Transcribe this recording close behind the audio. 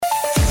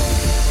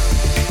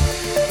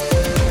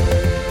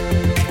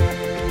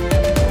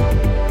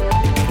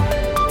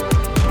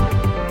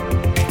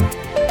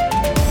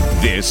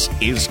This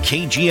is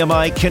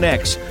KGMI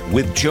Connects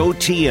with Joe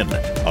Tian,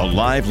 a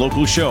live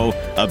local show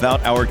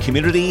about our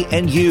community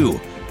and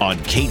you on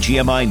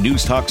KGMI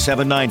News Talk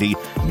 790,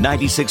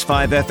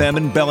 96.5 FM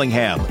in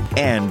Bellingham,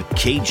 and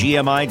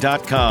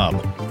KGMI.com.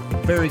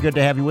 Very good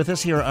to have you with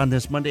us here on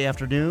this Monday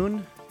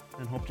afternoon,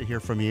 and hope to hear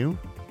from you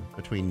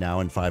between now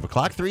and 5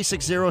 o'clock.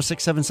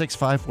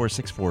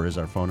 360-676-5464 is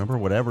our phone number.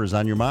 Whatever is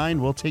on your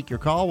mind, we'll take your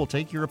call, we'll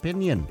take your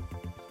opinion.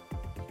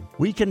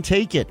 We can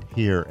take it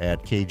here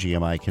at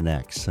KGMI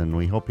Connects, and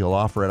we hope you'll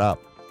offer it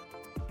up.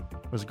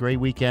 It was a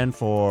great weekend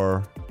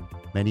for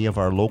many of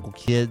our local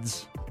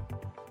kids.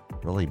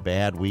 Really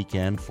bad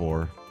weekend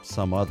for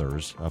some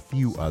others, a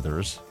few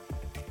others.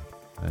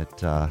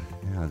 But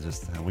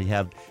we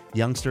have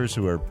youngsters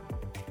who are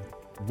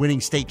winning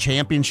state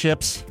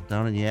championships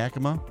down in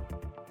Yakima.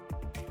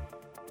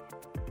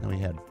 And we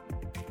had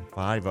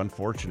 5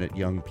 unfortunate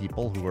young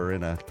people who were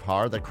in a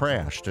car that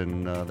crashed,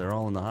 and they're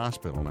all in the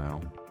hospital now.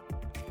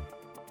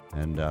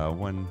 And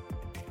one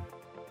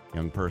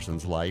young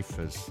person's life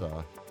is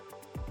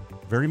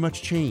very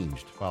much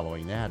changed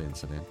following that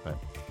incident. But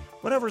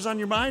whatever's on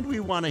your mind, we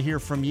want to hear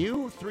from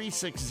you.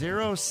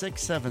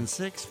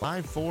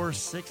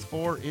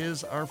 360-676-5464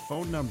 is our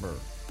phone number.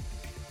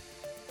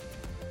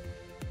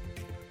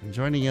 And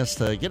joining us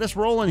to get us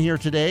rolling here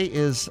today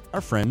is our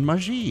friend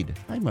Majid.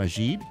 Hi,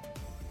 Majid.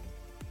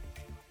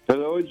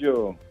 Hello,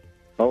 Joe.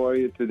 How are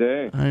you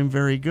today? I'm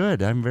very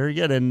good.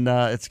 And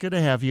it's good to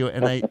have you.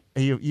 And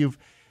you've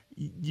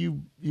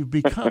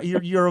become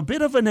you're a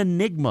bit of an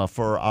enigma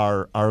for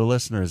our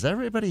listeners.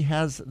 Everybody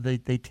they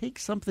take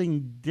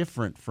something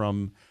different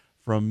from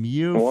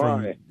you.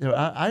 Why?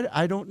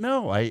 I don't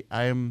know.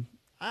 I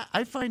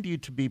find you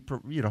to be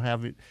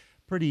have it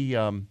pretty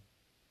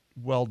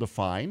well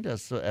defined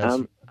as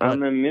I'm a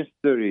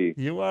mystery.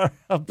 You are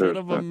a bit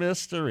of a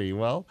mystery.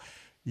 Well,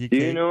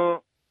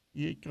 go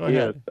Yes,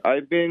 ahead.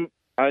 I've been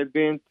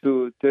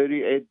to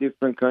 38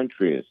 different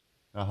countries.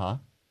 Uh-huh.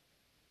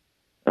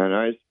 And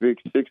I speak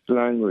 6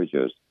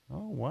 languages.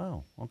 Oh,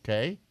 wow.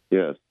 Okay.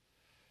 Yes.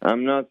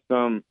 I'm not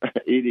some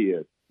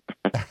idiot.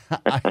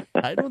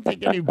 I don't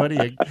think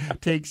anybody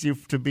takes you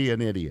to be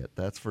an idiot.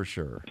 That's for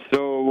sure.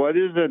 So what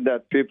is it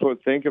that people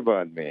think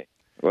about me?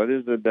 What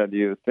is it that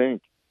you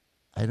think?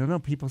 I don't know.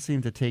 People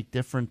seem to take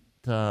different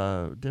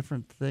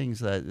things.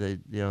 That they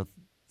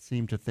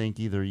seem to think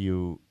either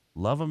you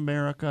love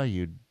America,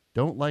 you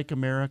don't like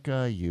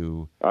America,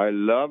 I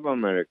love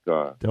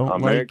America.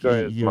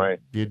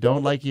 You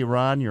don't like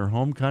Iran, your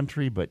home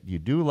country, but you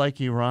do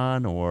like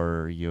Iran,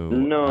 or you.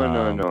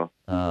 No.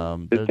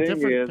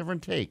 There's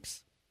different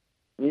takes.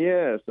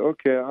 Yes.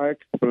 Okay. I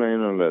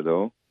explain a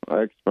little.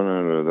 I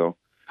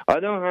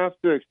don't have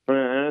to explain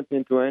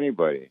anything to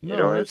anybody.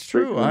 No, that's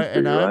true.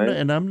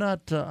 I'm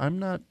not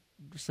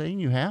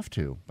saying you have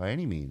to by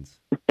any means.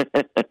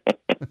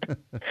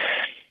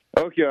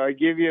 Okay, I'll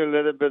give you a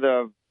little bit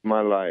of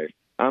my life.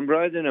 I'm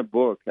writing a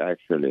book,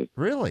 actually.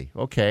 Really?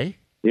 Okay.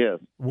 Yes.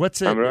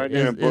 What's it? I'm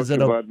writing a book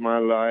about my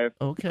life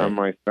and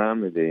my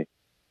family.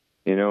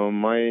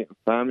 My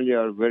family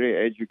are very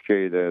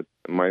educated.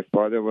 My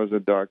father was a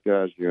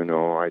doctor, as you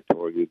know. I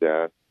told you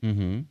that.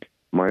 Mm-hmm.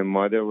 My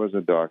mother was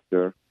a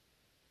doctor.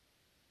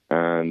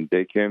 And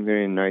they came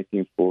here in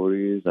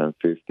 1940s and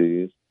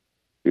 50s,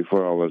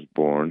 before I was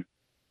born.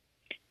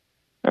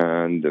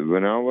 And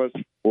when I was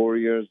 4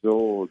 years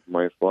old,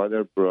 my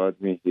father brought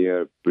me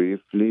here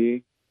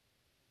briefly.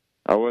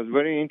 I was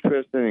very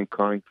interested in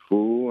Kung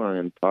Fu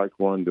and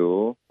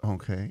Taekwondo.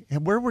 Okay.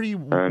 And where were you?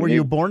 Were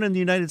you born in the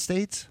United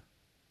States?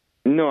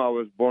 No, I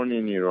was born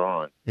in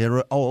Iran.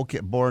 Okay.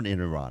 Born in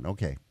Iran.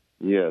 Okay.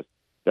 Yes.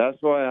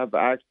 That's why I have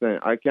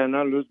accent. I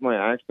cannot lose my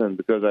accent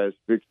because I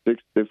speak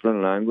 6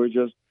 different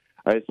languages.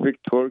 I speak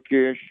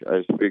Turkish.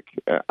 I speak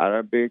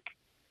Arabic,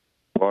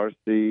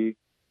 Farsi,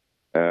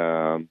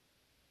 what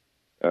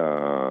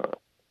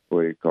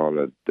do you call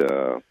it?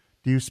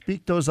 Do you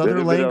speak those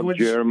other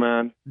languages?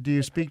 German. Do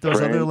you speak those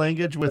French. other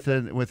language with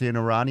an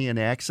Iranian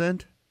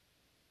accent?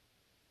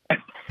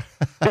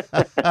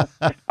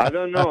 I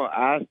don't know.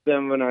 Ask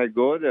them when I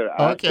go there.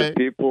 Ask the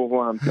people who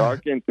I'm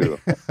talking to.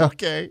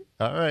 Okay.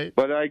 All right.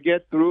 But I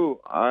get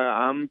through.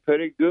 I'm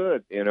pretty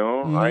good,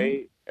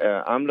 Mm-hmm.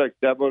 I'm like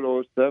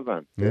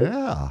 007.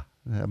 Yeah.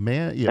 A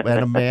man,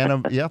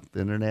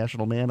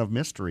 international man of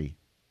mystery.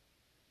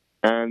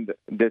 And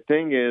the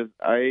thing is,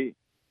 I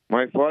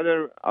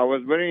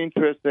was very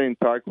interested in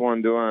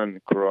Taekwondo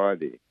and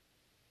karate.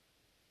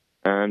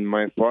 And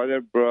my father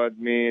brought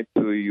me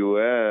to the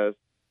U.S.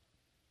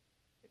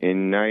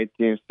 in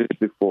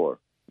 1964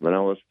 when I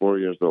was 4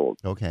 years old.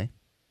 Okay.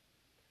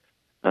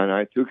 And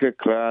I took a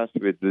class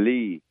with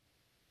Lee,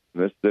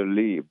 Mr.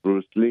 Lee,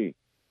 Bruce Lee.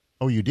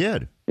 Oh, you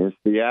did? In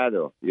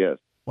Seattle, yes.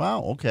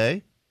 Wow,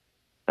 okay.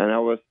 And I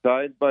was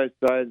side by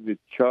side with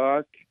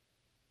Chuck,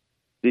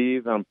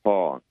 Steve, and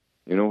Paul.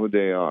 You know who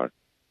they are?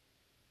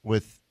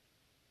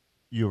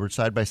 You were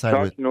side by side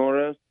with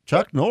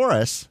Chuck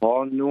Norris,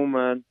 Paul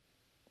Newman,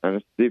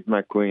 and Steve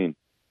McQueen.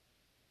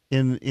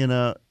 In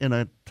a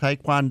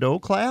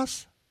Taekwondo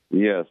class?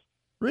 Yes.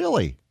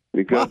 Really?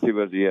 Because he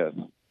was, yes.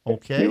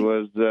 Okay. He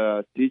was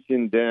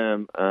teaching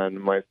them, and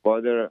my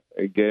father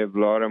gave a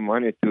lot of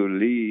money to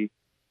Lee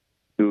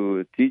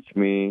to teach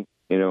me,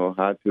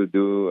 how to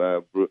do.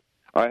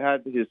 I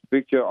had his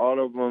picture all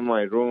over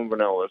my room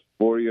when I was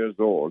 4 years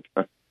old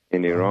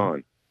in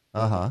Iran.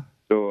 Uh-huh.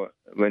 So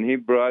when he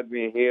brought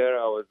me here,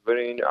 I was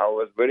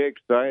very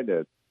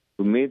excited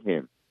to meet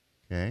him.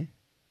 Okay.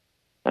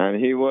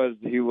 And he was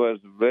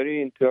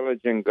very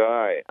intelligent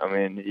guy. I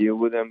mean, you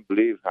wouldn't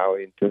believe how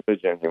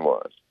intelligent he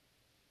was.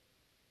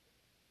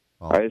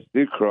 Oh. I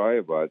still cry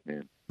about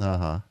him.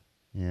 Uh-huh.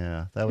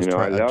 Yeah, that was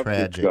I love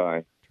tragic. this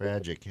guy.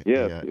 Tragic.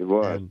 Yes, yeah. it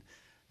was.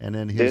 And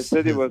then They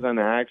said it was an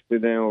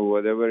accident or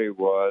whatever it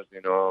was,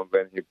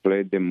 when he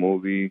played the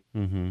movie.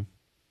 Mm-hmm.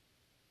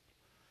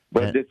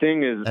 But the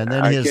thing is, and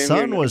then his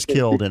son was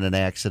killed in an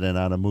accident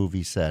on a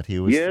movie set. He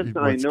was Yes,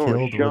 I know,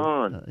 killed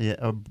Sean.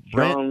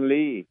 Sean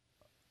Lee.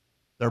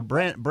 Or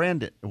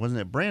Brandon,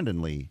 wasn't it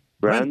Brandon Lee?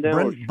 Brandon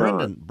or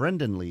Sean?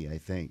 Brendan Lee, I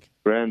think.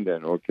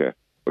 Brandon, okay.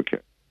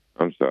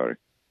 I'm sorry.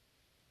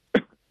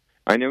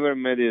 I never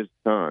met his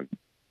son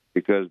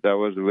because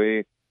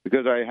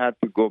because I had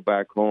to go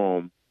back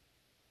home,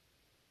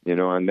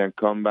 and then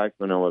come back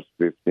when I was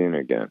 15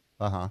 again.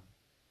 Uh-huh.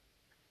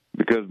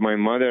 Because my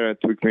mother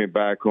took me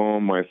back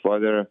home. My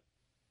father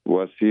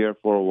was here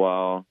for a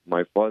while.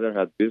 My father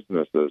had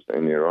businesses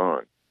in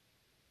Iran.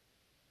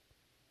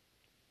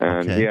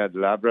 And he had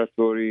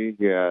laboratory.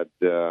 He had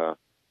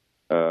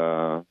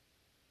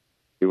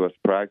he was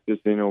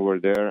practicing over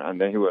there, and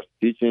then he was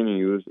teaching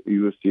in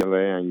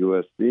UCLA and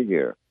USC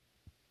here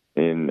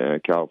in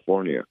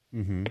California.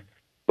 Mm-hmm.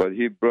 But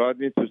he brought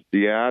me to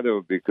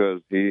Seattle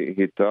because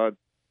he thought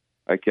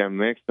I can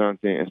make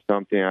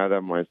something out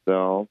of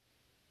myself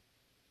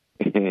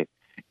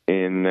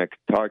in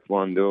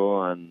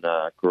Taekwondo and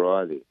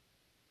karate.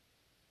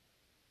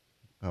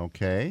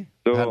 Okay.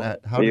 So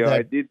how did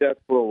I did that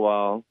for a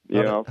while.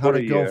 How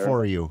did it go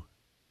for you?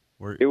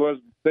 It was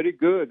very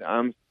good.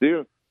 I'm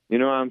still,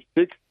 I'm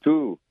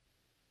 6'2",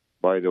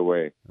 by the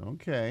way.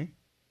 Okay.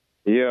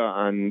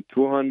 Yeah, and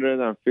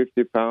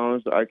 250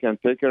 pounds. I can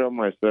take care of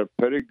myself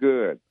pretty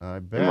good. I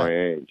bet. At my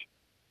age.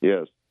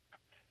 Yes.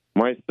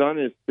 My son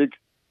is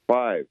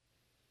 6'5".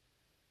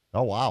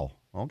 Oh, wow.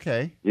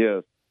 Okay.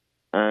 Yes.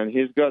 And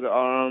he's got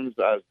arms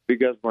as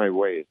big as my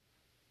waist.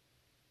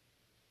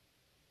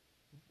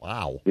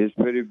 Wow. He's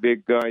a pretty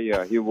big guy,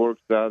 yeah. He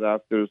works out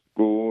after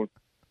school.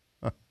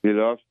 He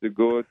loves to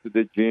go to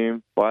the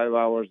gym 5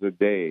 hours a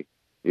day.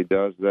 He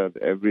does that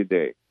every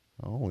day.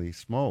 Holy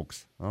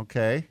smokes.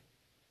 Okay.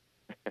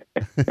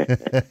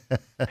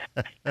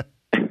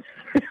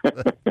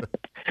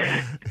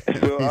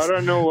 So I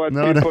don't know what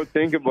people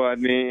think about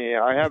me.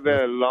 I have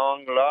a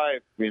long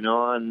life,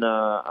 and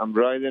I'm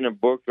writing a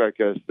book, like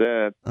I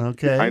said.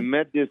 Okay. I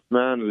met this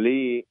man,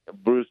 Lee.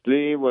 Bruce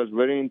Lee was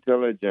very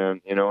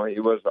intelligent. He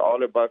was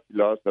all about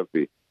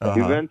philosophy. Uh-huh.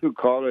 He went to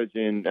college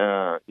in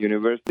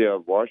University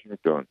of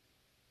Washington.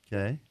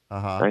 Okay.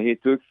 Uh-huh. And he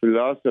took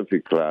philosophy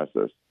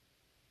classes.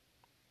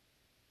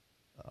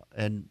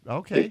 And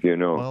okay. If you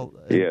know. Well,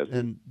 yes.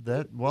 And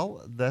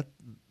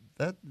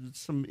that's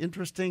some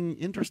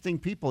interesting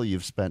people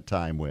you've spent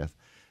time with.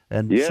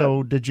 And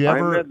so did you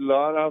ever I met a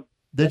lot of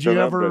Did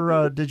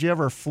you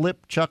ever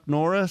flip Chuck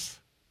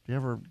Norris? Did you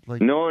ever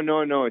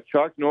No.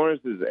 Chuck Norris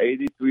is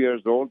 82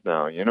 years old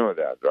now. You know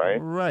that, right?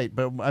 Right,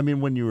 but I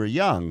mean when you were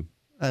young,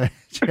 did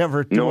you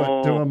ever do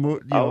a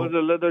move? I was a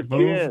little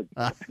kid.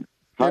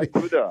 How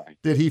could I?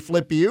 Did he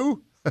flip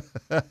you?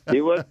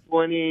 He was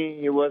 20.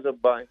 He was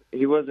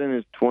in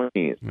his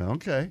 20s.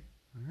 Okay.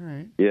 All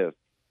right. Yes.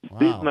 Wow.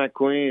 Steve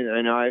McQueen,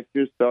 and I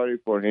feel sorry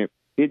for him.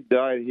 He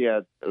died. He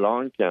had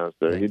lung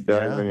cancer. He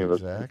died when he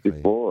was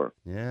 54.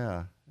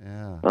 Yeah.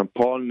 And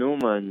Paul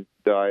Newman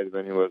died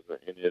when he was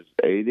in his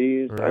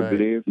 80s, right. I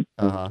believe.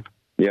 Uh-huh.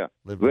 Yeah.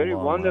 Lived a Very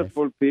long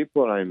wonderful life.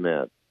 people I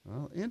met.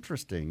 Well,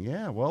 interesting.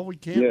 Yeah. Well, we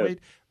can't wait.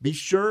 Be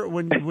sure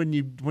when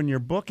your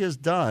book is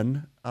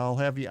done, I'll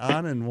have you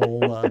on, and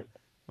we'll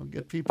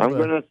get people. I'm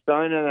going to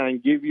sign it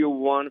and give you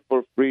one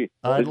for free.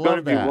 I'd it's going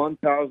to be love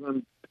that.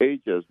 1,000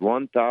 pages.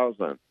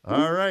 1,000.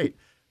 All right.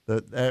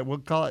 We'll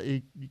call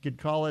it. You could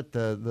call it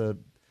the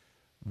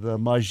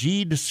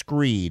Majid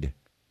Screed.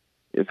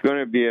 It's going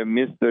to be a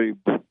mystery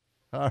book.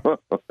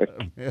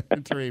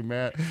 Mystery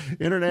man,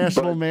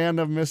 international man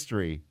of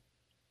mystery.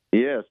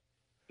 Yes.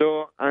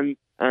 So and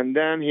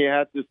then he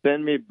had to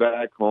send me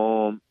back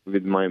home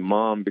with my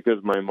mom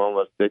because my mom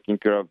was taking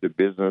care of the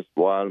business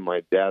while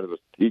my dad was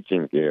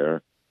teaching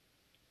here.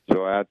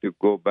 So I had to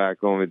go back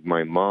home with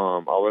my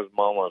mom. I was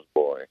mama's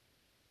boy.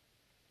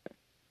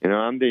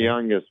 I'm the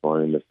youngest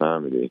one in the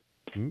family.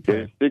 Okay.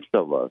 There's 6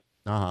 of us.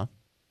 Uh-huh.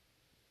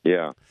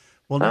 Yeah.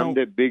 Well, now, I'm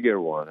the bigger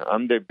one.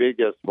 I'm the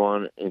biggest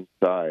one in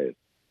size.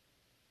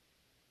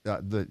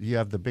 You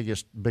have the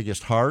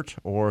biggest heart,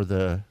 or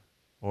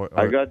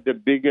I got the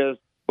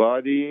biggest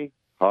body,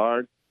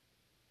 heart,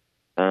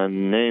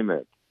 and name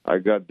it. I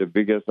got the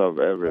biggest of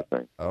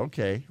everything.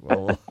 Okay.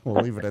 Well,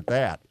 we'll leave it at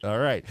that. All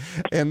right.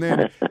 And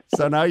then,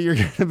 so now you're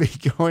going to be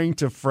going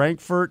to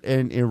Frankfurt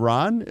and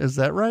Iran. Is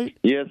that right?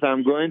 Yes,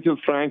 I'm going to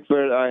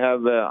Frankfurt. I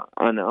have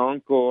an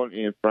uncle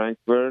in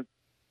Frankfurt,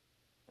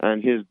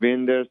 and he's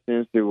been there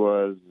since he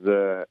was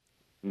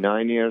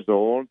 9 years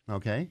old.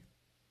 Okay.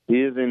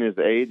 He is in his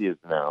 80s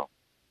now.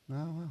 Oh,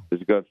 wow.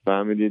 He's got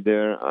family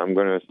there. I'm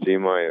going to see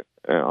my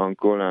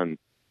uncle and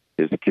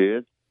his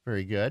kids.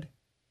 Very good.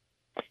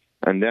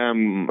 And then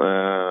I'm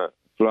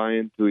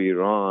flying to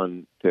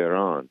Iran,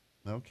 Tehran.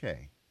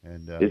 Okay.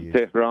 And it's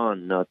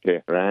Tehran, not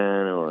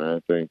Tehran or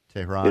anything.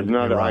 Tehran. It's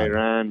not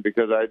Iran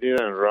because I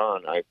didn't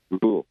run. I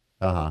flew.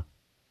 Uh-huh.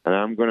 And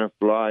I'm going to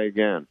fly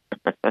again.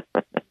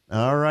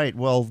 All right.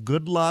 Well,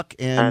 good luck.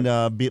 And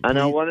I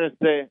want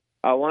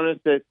to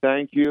say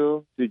thank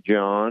you to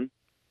John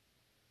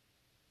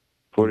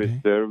for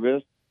his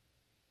service.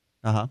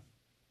 Uh-huh.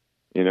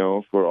 You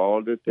know, for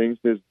all the things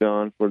he's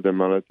done for the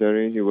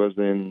military. He was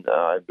in,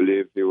 I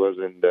believe he was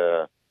in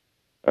the...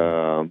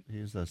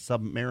 he's a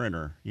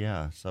submariner.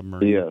 Yeah,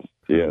 submarine. Yes,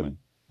 crewman.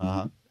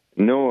 Uh-huh.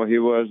 No, he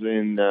was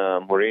in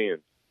Marines,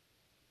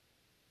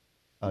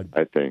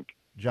 I think.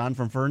 John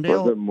from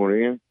Ferndale? Was it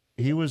Marine?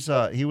 He was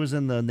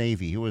in the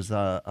Navy. He was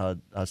a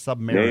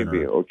submariner.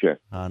 Navy, okay.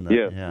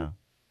 Yes. Yeah.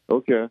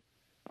 Okay.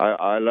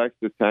 I like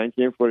to thank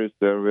him for his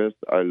service.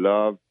 I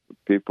love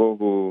people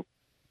who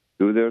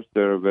do their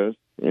service.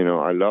 You know,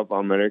 I love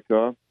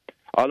America.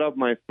 All of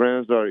my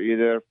friends are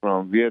either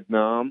from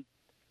Vietnam.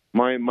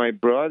 My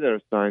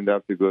brother signed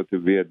up to go to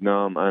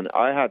Vietnam, and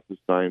I had to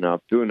sign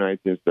up too in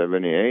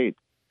 1978.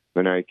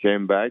 When I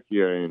came back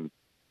here in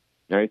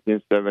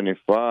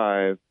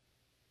 1975,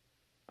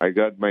 I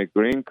got my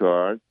green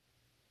card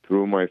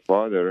through my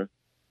father.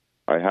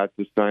 I had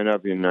to sign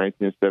up in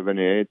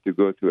 1978 to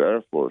go to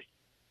Air Force.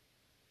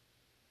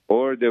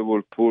 Or they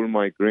will pull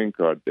my green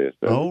card, they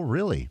said. Oh,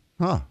 really?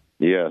 Huh.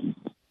 Yes.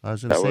 I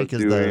was going to say,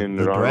 because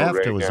the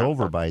draft was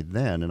over by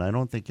then, and I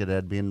don't think it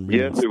had been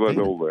reinstated. Yes, it was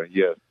over,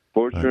 yes.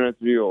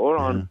 Fortunately or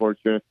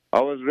unfortunately, I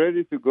was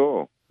ready to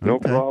go. No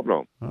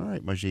problem. All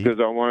right, Majid.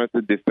 Because I wanted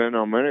to defend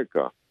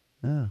America.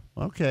 Yeah,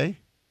 okay.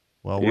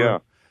 Well, yeah.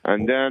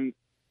 And then,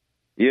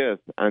 yes,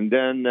 and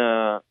then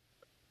I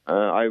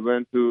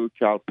went to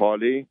Cal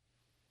Poly,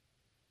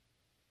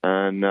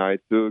 and I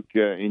took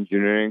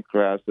engineering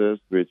classes,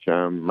 which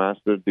I'm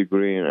master's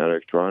degree in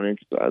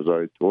electronics, as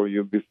I told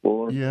you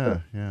before. Yeah.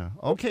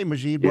 Okay,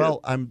 Majid. Yes.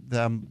 Well, I'm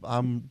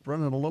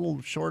running a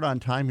little short on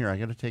time here. I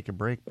got to take a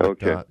break. But,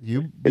 okay.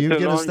 You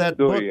get us that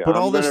book. Put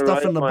all this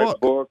stuff in the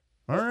book.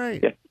 All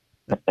right.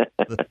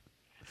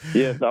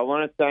 Yes, I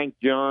want to thank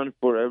John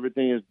for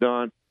everything he's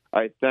done.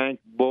 I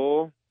thank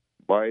Bo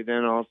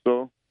Biden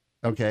also.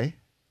 Okay.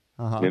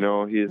 Uh-huh. You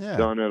know, he's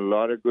done a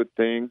lot of good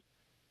things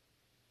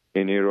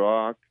in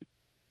Iraq,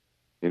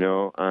 you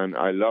know, and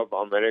I love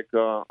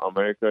America.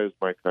 America is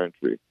my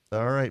country.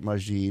 All right,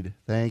 Majid.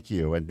 Thank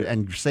you.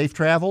 And safe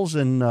travels,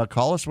 and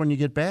call us when you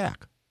get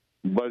back.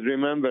 But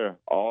remember,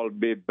 I'll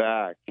be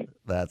back.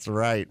 That's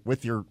right,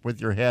 with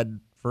your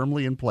head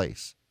firmly in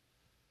place.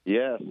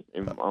 Yes,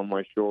 on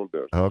my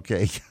shoulders.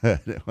 Okay,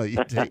 good. Well,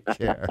 you take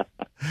care.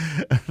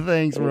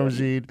 Thanks,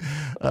 Majid.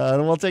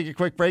 We'll take a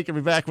quick break and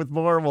be back with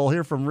more. We'll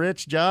hear from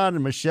Rich, John,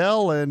 and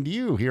Michelle, and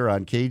you here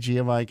on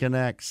KGMI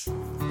Connects.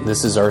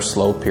 This is our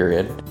slow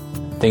period.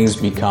 Things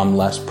become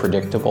less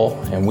predictable,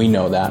 and we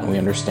know that, and we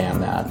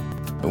understand that.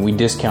 And we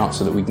discount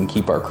so that we can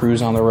keep our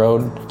crews on the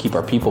road, keep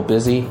our people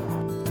busy.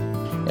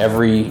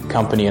 Every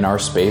company in our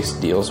space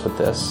deals with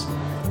this,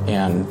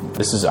 and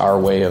this is our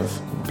way of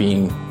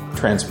being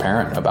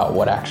transparent about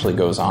what actually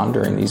goes on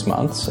during these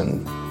months,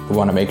 and we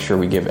want to make sure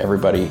we give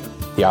everybody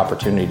the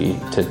opportunity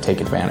to take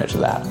advantage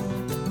of that.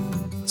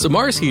 So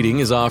Mars Heating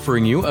is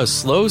offering you a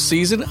slow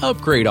season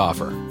upgrade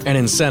offer, an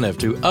incentive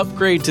to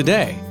upgrade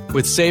today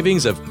with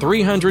savings of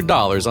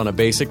 $300 on a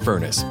basic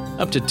furnace,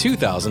 up to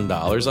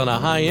 $2,000 on a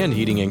high-end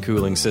heating and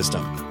cooling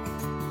system.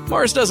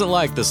 Mars doesn't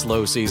like the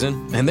slow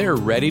season, and they're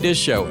ready to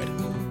show it.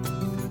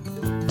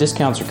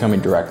 Discounts are coming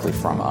directly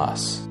from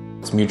us.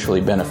 It's mutually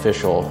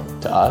beneficial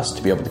to us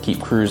to be able to keep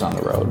crews on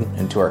the road,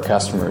 and to our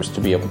customers to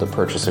be able to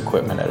purchase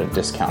equipment at a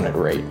discounted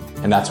rate.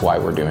 And that's why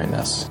we're doing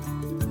this.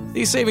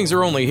 These savings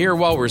are only here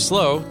while we're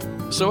slow,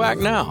 so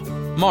act now.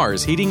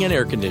 Mars Heating and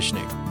Air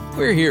Conditioning.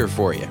 We're here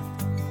for you.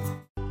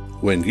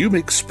 When you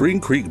make Spring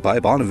Creek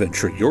by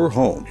Bonaventure your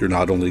home, you're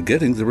not only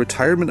getting the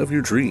retirement of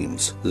your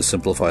dreams, the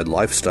simplified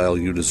lifestyle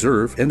you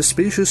deserve, and a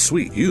spacious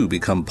suite, you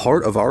become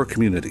part of our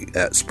community.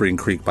 At Spring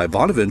Creek by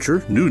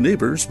Bonaventure, new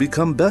neighbors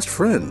become best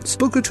friends.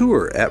 Book a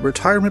tour at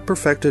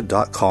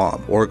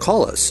retirementperfected.com or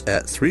call us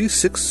at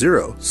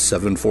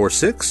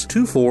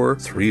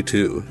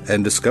 360-746-2432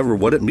 and discover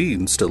what it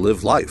means to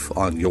live life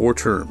on your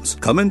terms.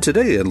 Come in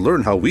today and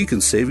learn how we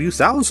can save you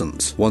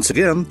thousands. Once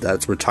again,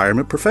 that's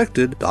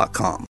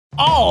retirementperfected.com.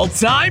 All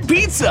Time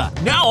Pizza,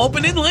 now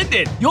open in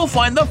Linden. You'll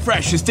find the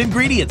freshest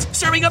ingredients,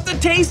 serving up the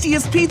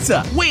tastiest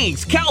pizza,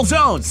 wings,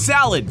 calzones,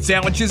 salad,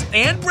 sandwiches,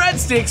 and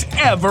breadsticks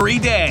every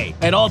day.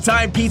 At All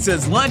Time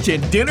Pizza's lunch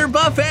and dinner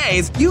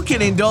buffets, you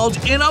can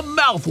indulge in a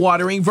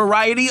mouth-watering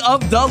variety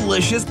of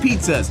delicious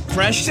pizzas,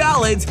 fresh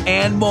salads,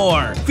 and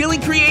more.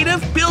 Feeling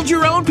creative? Build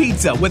your own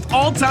pizza with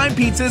All Time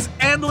Pizza's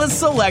endless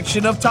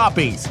selection of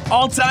toppings.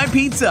 All Time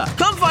Pizza.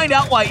 Come find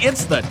out why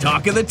it's the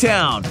talk of the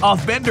town.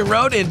 Off Bender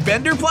Road in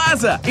Bender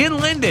Plaza in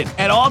Linden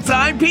at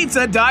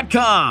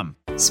alltimepizza.com.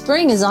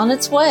 Spring is on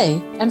its way,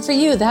 and for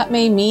you that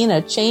may mean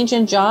a change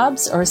in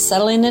jobs or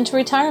settling into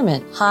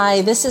retirement.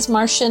 Hi, this is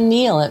Marcia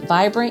Neal at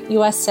Vibrant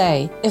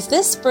USA. If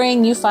this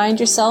spring you find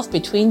yourself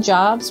between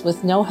jobs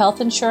with no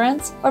health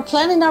insurance or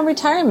planning on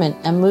retirement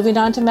and moving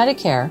on to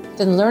Medicare,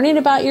 then learning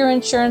about your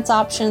insurance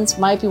options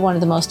might be one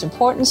of the most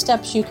important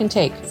steps you can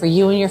take for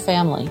you and your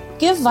family.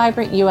 Give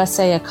Vibrant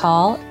USA a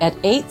call at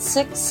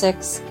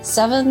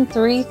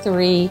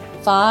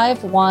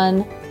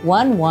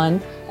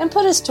 866-733-5111 and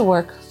put us to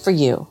work for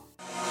you.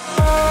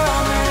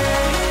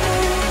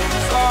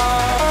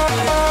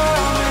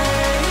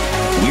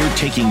 We're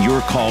taking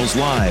your calls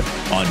live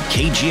on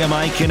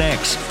KGMI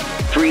Connects,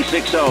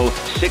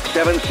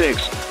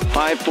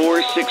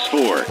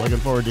 360-676-5464. Looking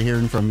forward to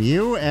hearing from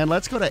you. And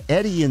let's go to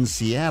Eddie in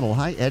Seattle.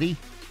 Hi, Eddie.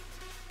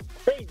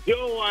 Hey,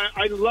 Joe,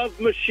 I love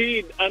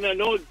Machine, and I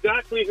know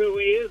exactly who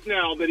he is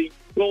now that he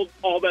told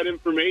all that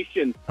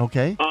information.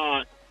 Okay.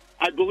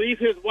 I believe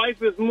his wife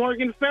is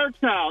Morgan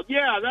Fairchild.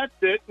 Yeah, that's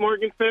it,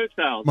 Morgan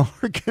Fairchild.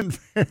 Morgan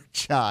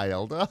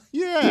Fairchild.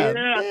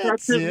 Yeah,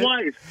 that's his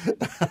wife.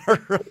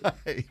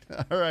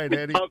 All right,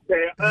 Eddie.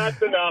 Okay,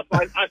 that's enough.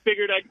 I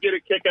figured I'd get a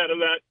kick out of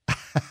that.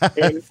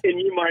 and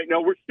you might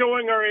know. We're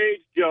showing our age,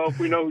 Joe, if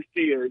we know who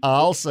she is.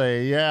 I'll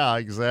say, yeah,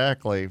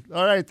 exactly.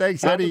 All right,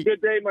 thanks, Eddie. Have a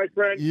good day, my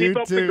friend. You Keep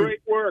up too. the great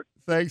work.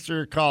 Thanks for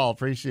your call.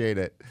 Appreciate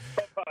it.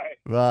 Bye.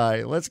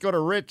 Bye. Let's go to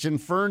Rich in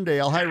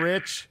Ferndale. Hi,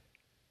 Rich.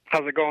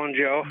 How's it going,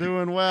 Joe?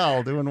 Doing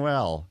well, doing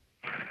well.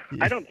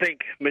 I don't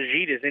think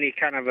Majid is any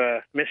kind of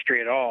a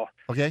mystery at all.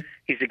 Okay.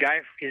 He's a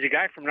guy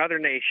from another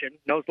nation,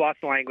 knows lots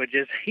of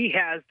languages. He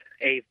has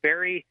a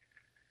very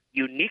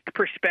unique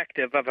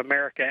perspective of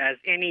America, as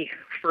any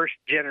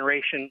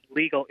first-generation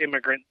legal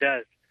immigrant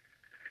does.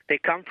 They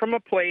come from a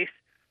place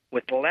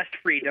with less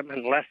freedom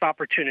and less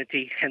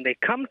opportunity, and they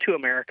come to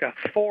America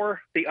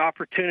for the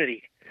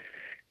opportunity.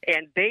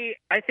 And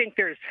I think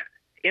there's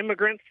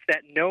immigrants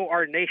that know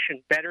our nation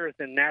better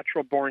than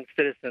natural-born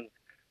citizens.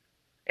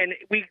 And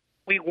we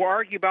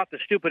argue about the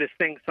stupidest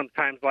things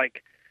sometimes,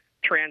 like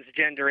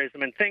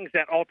transgenderism and things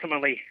that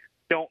ultimately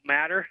don't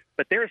matter.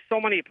 But there are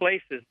so many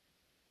places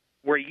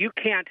where you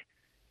can't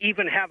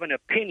even have an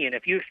opinion.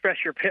 If you express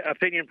your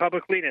opinion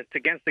publicly and it's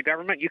against the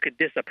government, you could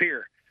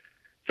disappear.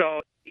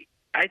 So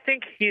I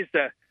think he's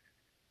a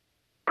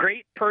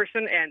great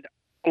person, and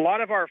a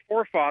lot of our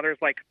forefathers,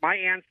 like my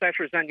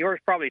ancestors and yours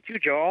probably too,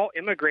 Joe, all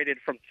immigrated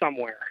from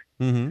somewhere.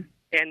 Mm-hmm.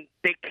 And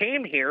they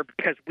came here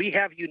because we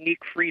have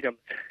unique freedoms.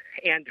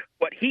 And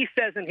what he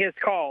says in his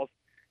calls,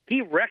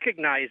 he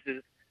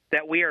recognizes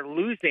that we are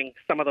losing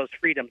some of those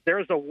freedoms.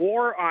 There's a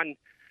war on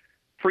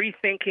free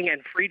thinking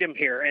and freedom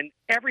here, and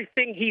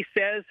everything he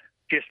says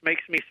just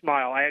makes me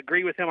smile. I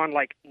agree with him on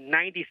like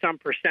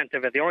 90-some%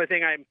 of it. The only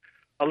thing I'm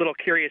a little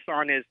curious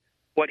on is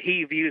what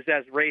he views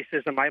as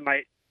racism. I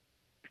might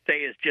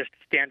say is just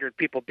standard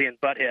people being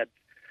buttheads,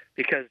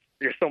 because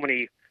there's so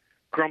many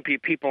grumpy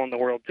people in the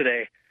world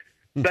today.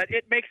 But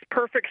it makes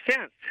perfect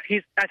sense.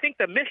 I think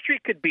the mystery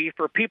could be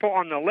for people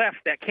on the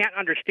left that can't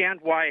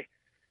understand why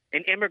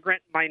an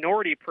immigrant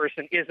minority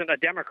person isn't a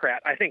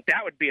Democrat. I think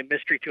that would be a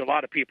mystery to a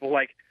lot of people.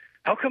 Like,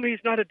 how come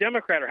he's not a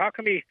Democrat? Or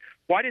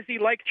why does he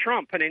like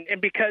Trump?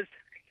 And because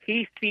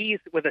he sees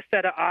with a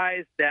set of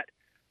eyes that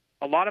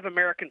a lot of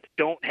Americans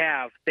don't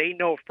have. They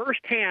know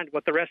firsthand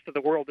what the rest of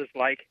the world is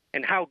like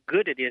and how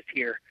good it is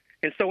here.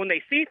 And so when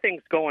they see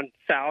things going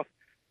south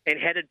and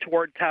headed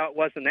towards how it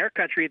was in their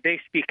country, they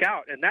speak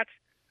out. And that's,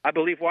 I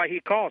believe, why he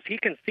calls. He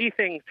can see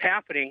things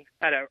happening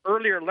at an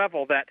earlier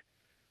level that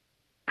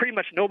pretty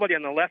much nobody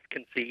on the left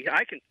can see.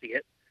 I can see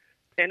it.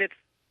 And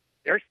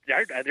there's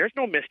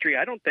no mystery,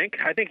 I don't think.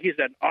 I think he's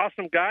an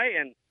awesome guy,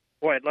 and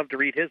boy, I'd love to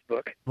read his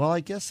book. Well,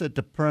 I guess it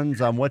depends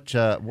on what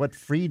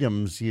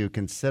freedoms you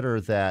consider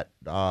that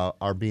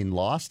are being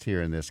lost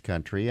here in this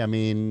country. I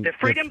mean, the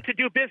freedom to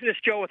do business,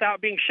 Joe,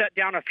 without being shut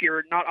down if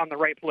you're not on the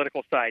right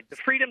political side. The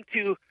freedom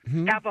to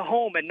have a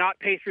home and not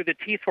pay through the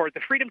teeth for it.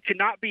 The freedom to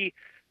not be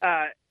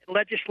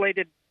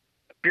legislated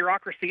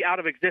bureaucracy out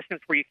of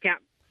existence where you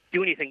can't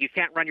do anything. You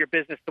can't run your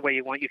business the way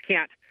you want. You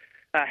can't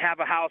have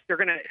a house. They're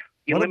going to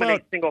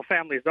eliminate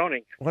single-family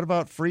zoning. What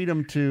about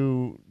freedom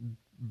to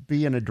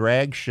be in a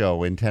drag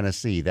show in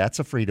Tennessee? That's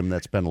a freedom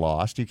that's been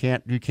lost. You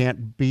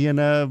can't be in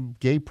a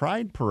gay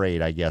pride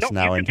parade, I guess,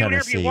 now in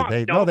Tennessee.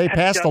 They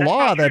passed a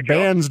law that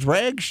bans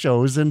drag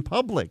shows in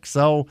public.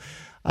 So,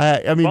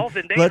 I mean, well,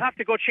 then they have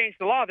to go change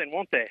the law, then,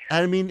 won't they?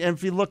 I mean, and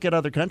if you look at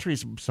other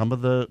countries, some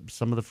of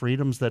the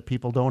freedoms that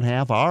people don't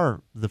have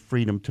are the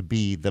freedom to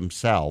be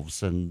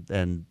themselves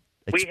and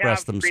express we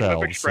have themselves. freedom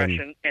of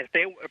expression. And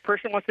if a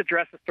person wants to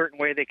dress a certain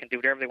way, they can do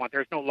whatever they want.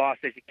 There's no law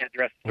says you can't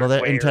dress a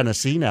certain way. In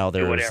Tennessee now,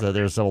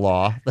 there's a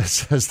law that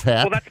says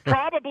that. Well, that's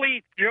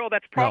probably, Joe,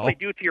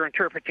 due to your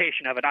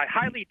interpretation of it. I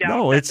highly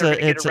doubt it's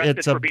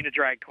arrested for being a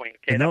drag queen.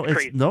 Okay, that's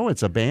crazy.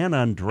 It's a ban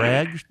on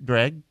drag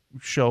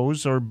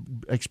shows or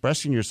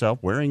expressing yourself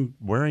wearing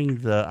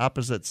the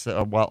opposites.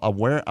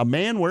 A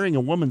man wearing a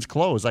woman's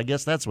clothes. I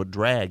guess that's what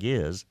drag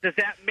is. Does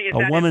that mean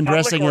a woman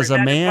dressing as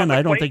a man?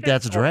 I don't think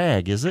that's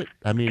drag, is it?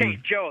 I mean, okay,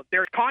 Joe,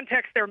 there's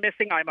context they're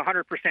missing. I'm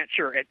 100%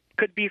 sure. It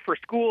could be for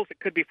schools, it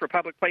could be for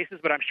public places,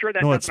 but I'm sure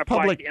that doesn't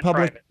apply to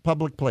private.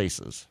 Public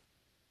places.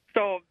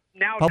 So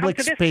now public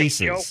come to spaces. This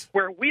thing, Joe,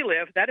 where we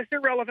live, that is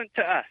irrelevant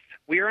to us.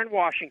 We are in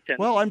Washington.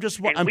 Well, I'm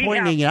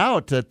pointing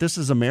out that this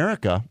is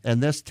America,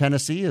 and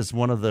Tennessee is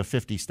one of the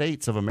 50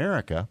 states of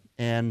America,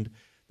 and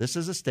this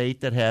is a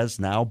state that has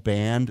now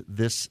banned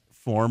this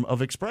form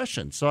of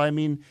expression. So, I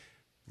mean,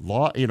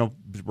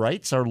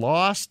 rights are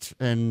lost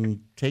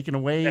and taken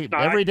away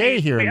every day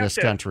here in this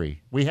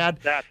country.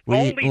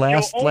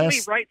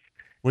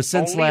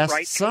 Since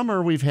last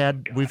summer, we've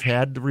had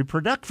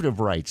reproductive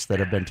rights that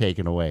have been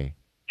taken away.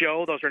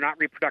 Joe, those are not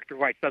reproductive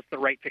rights. That's the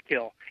right to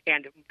kill.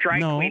 And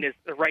drag queen is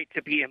the right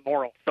to be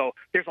immoral. So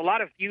there's a lot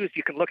of views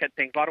you can look at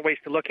things, a lot of ways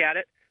to look at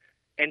it.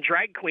 And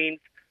drag queens,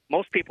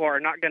 most people are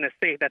not going to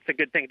say that's a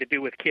good thing to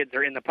do with kids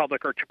or in the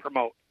public or to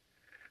promote.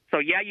 So,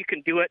 yeah, you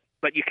can do it,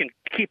 but you can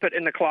keep it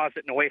in the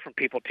closet and away from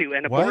people, too.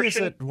 And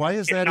abortion, why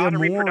is that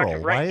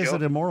immoral? Why is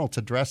it immoral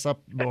to dress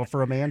up,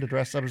 for a man to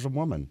dress up as a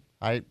woman?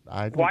 Why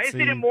is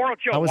it immoral,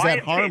 Joe? How is that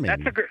harming?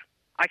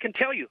 I can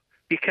tell you,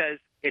 because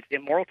it's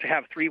immoral to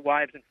have 3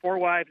 wives and 4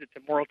 wives. It's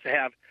immoral to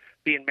have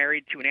being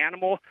married to an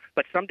animal.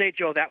 But someday,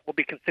 Joe, that will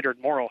be considered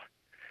moral.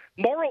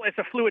 Moral is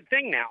a fluid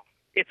thing now.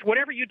 It's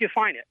whatever you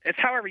define it. It's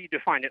however you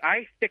define it.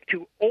 I stick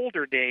to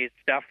older days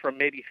stuff from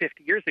maybe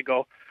 50 years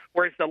ago,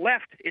 whereas the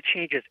left, it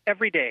changes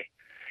every day.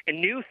 And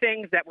new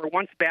things that were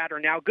once bad are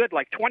now good.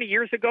 Like 20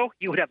 years ago,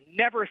 you would have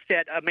never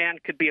said a man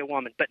could be a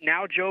woman. But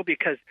now, Joe,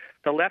 because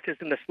the left is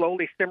in the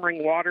slowly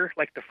simmering water,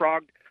 like the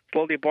frog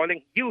slowly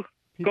boiling,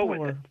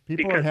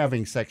 People are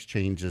having sex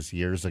changes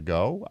years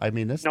ago. I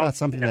mean, it's not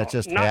something that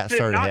just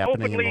started happening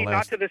openly, in the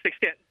last... Not to this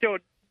extent. So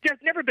there's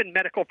never been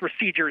medical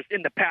procedures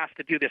in the past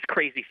to do this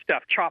crazy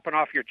stuff, chopping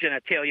off your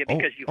genitalia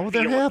because you feel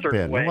a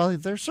certain way. Well,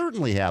 there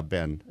certainly have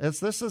been.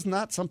 This is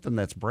not something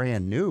that's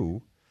brand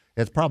new.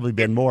 It's probably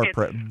been more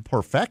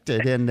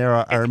perfected, and there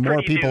are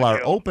more people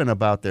are open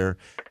about their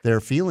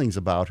feelings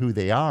about who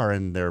they are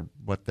and their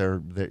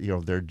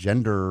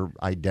gender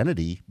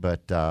identity,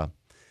 but.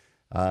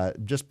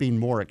 Just being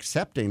more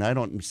accepting, I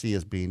don't see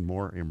as being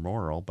more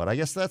immoral. But I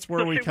guess that's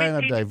where we kind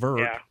of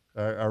divert.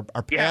 Our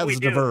paths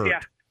diverge.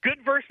 Yeah, good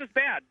versus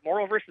bad,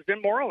 moral versus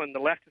immoral, and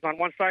the left is on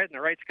one side and the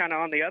right's kind of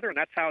on the other, and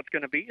that's how it's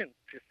going to be, and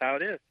just how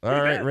it is.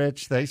 All right,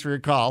 Rich, thanks for your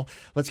call.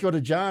 Let's go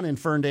to John in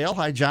Ferndale.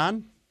 Hi,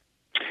 John.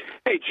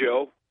 Hey,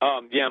 Joe.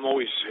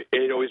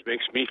 It always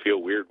makes me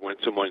feel weird when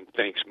someone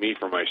thanks me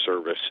for my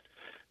service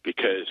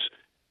because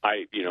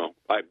I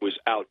was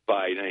out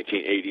by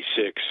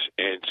 1986,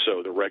 and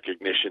so the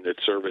recognition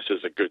that service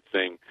is a good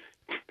thing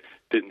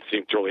didn't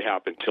seem to really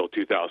happen until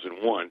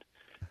 2001.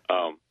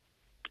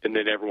 And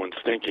then everyone's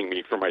thanking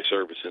me for my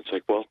service, and it's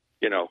like, well,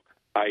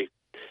 I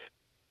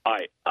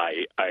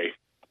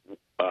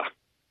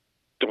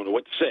don't know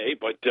what to say,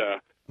 but okay.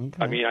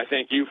 I mean, I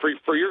thank you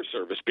for your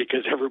service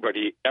because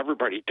everybody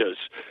does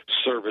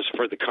service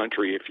for the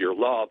country if you're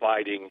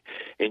law-abiding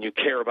and you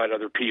care about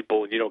other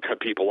people and you don't cut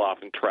people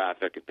off in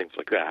traffic and things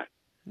like that.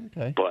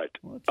 Okay, but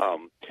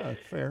that's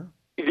fair.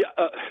 Yeah,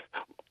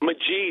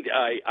 Majid,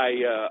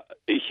 I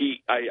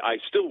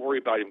still worry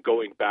about him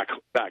going back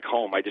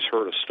home. I just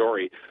heard a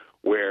story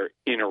where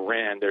in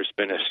Iran there's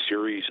been a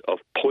series of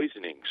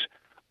poisonings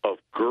of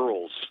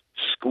girls'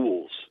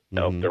 schools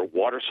of their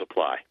water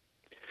supply.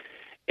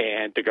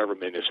 And the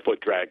government is foot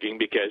dragging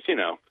because,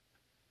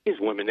 these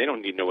women, they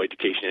don't need no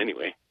education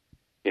anyway.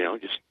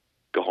 Just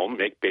go home,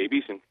 make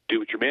babies, and do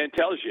what your man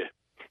tells you.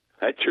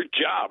 That's your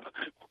job.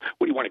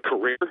 What do you want, a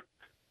career?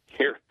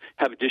 Here,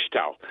 have a dish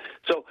towel.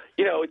 So,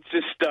 it's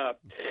just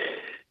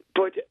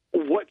but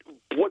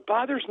what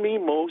bothers me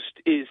most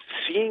is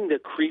seeing the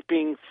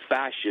creeping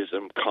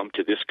fascism come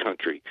to this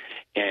country.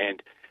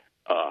 And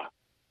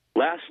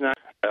last night,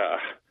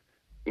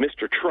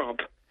 Mr.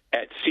 Trump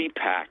at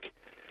CPAC,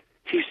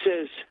 he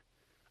says,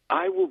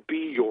 I will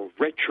be your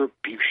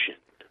retribution.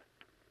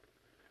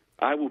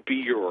 I will be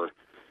your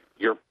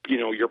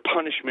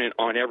punishment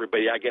on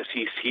everybody. I guess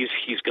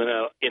he's going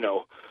to,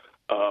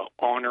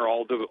 honor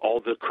all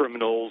the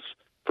criminals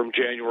from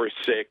January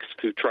 6th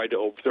who tried to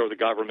overthrow the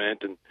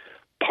government and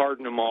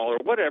pardon them all or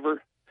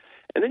whatever.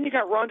 And then you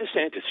got Ron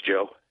DeSantis,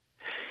 Joe.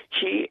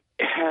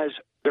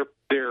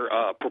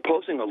 They're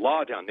proposing a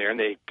law down there, and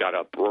they got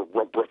a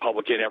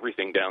Republican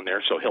everything down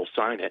there, so he'll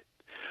sign it,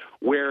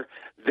 where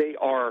they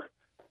are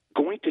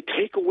going to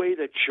take away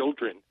the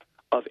children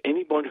of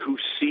anyone who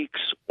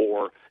seeks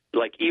or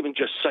like even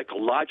just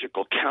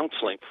psychological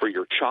counseling for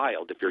your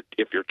child,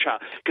 if your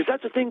child, because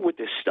that's the thing with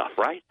this stuff,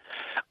 right?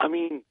 I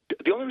mean,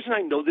 the only reason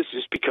I know this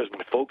is because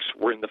my folks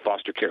were in the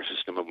foster care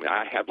system, and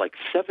I have like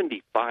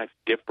 75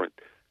 different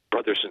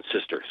brothers and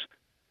sisters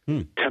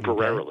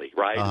temporarily,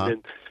 right? Uh-huh. And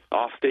then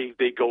off they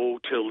go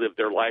to live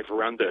their life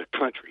around the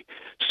country.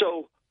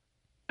 So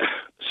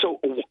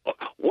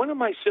one of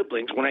my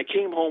siblings, when I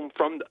came home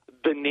from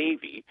the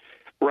Navy,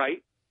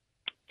 right,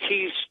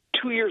 he's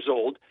 2 years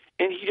old,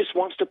 and he just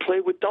wants to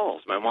play with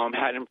dolls. My mom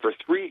had him for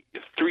three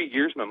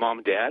years, my mom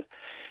and dad,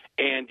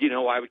 and, you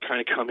know, I would kind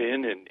of come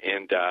in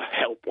and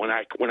help when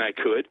I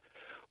could.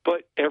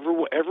 But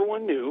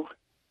everyone knew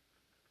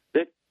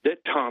that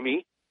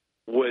Tommy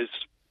was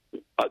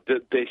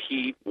that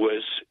he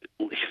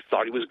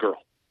thought he was a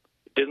girl.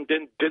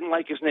 Didn't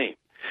like his name.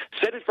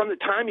 Said it from the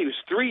time he was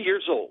 3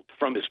 years old,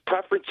 from his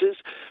preferences,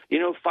 you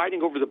know,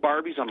 fighting over the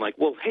Barbies. I'm like,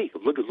 well, hey,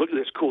 look at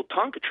this cool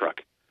Tonka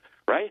truck,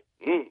 right?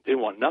 They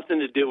want nothing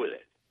to do with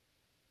it,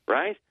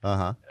 right?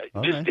 Uh-huh.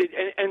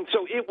 And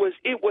so it was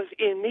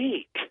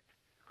innate.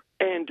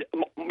 And,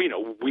 you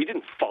know, we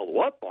didn't follow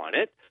up on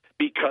it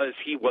because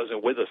he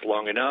wasn't with us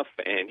long enough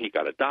and he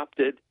got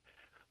adopted.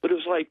 But it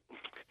was like,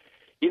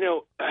 you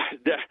know,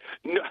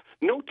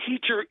 no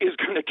teacher is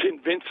going to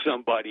convince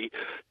somebody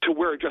to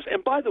wear a dress.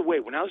 And by the way,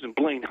 when I was in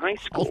Blaine High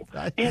School,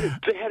 they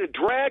had a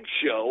drag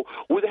show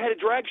with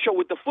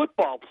the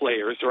football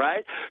players,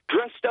 right,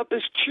 dressed up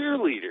as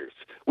cheerleaders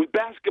with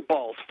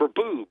basketballs for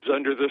boobs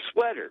under the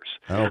sweaters.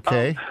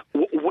 Okay.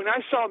 When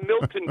I saw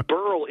Milton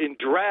Berle in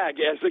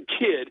drag as a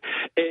kid,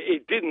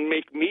 it didn't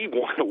make me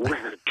want to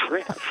wear a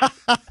dress.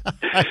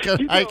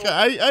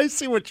 I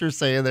see what you're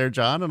saying there,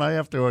 John, and I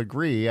have to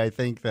agree. I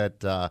think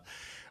that,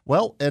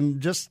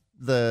 and just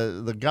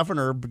the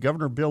governor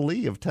Bill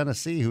Lee of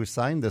Tennessee, who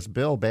signed this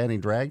bill banning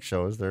drag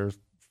shows, there's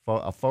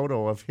a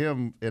photo of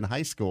him in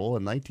high school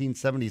in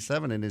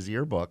 1977 in his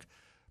yearbook,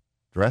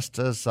 dressed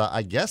as,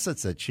 I guess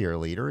it's a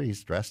cheerleader.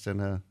 He's dressed in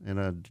a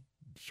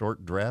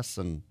short dress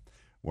and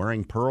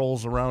wearing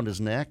pearls around his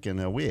neck and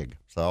a wig.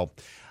 So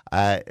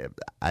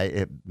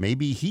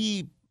maybe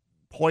he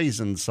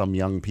poisoned some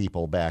young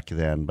people back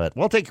then. But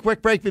we'll take a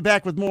quick break. Be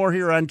back with more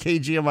here on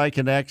KGMI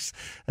Connects.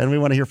 And we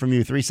want to hear from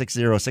you.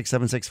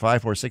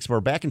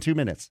 360-676-5464. Back in 2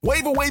 minutes.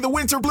 Wave away the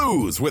winter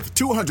blues with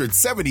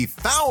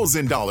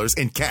 $270,000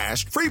 in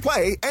cash, free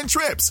play, and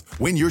trips.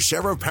 Win your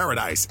share of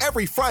paradise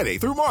every Friday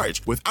through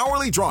March with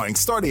hourly drawings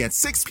starting at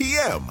 6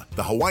 p.m.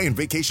 The Hawaiian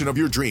vacation of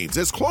your dreams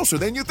is closer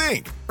than you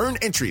think. Earn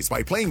entries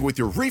by playing with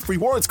your Reef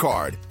Rewards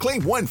card.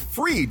 Claim one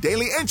free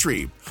daily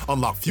entry.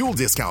 Unlock fuel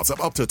discounts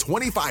of up to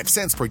 25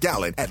 cents per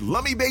gallon at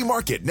Lummi Bay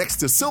Market next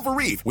to Silver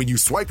Reef when you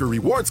swipe your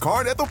rewards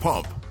card at the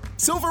pump.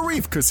 Silver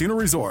Reef Casino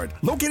Resort,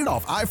 located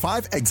off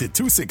I-5 exit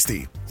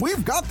 260.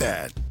 We've got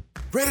that.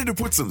 Ready to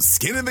put some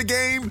skin in the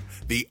game?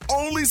 The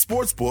only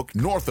sports book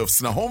north of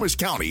Snohomish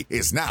County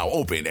is now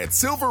open at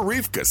Silver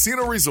Reef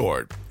Casino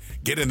Resort.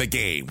 Get in the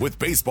game with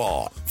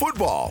baseball,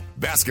 football,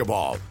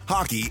 basketball,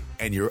 hockey,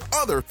 and your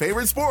other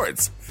favorite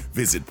sports.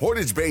 Visit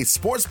Portage Bay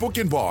Sportsbook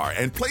and Bar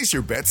and place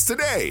your bets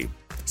today.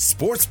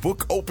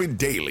 Sportsbook open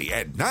daily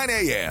at 9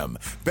 a.m.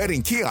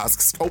 Betting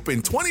kiosks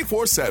open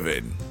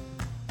 24/7.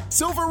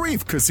 Silver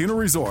Reef Casino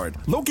Resort,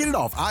 located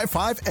off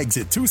I-5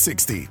 exit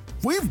 260.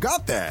 We've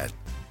got that.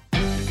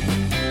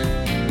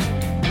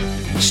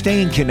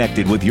 Staying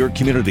connected with your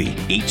community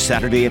each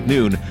Saturday at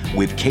noon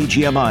with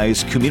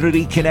KGMI's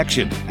Community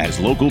Connection as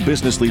local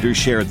business leaders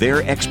share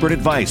their expert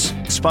advice.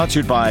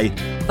 Sponsored by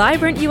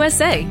Vibrant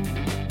USA,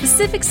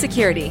 Pacific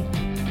Security,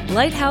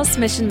 Lighthouse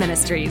Mission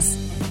Ministries,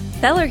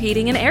 Feller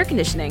Heating and Air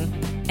Conditioning,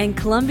 and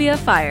Columbia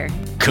Fire.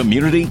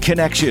 Community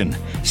Connection,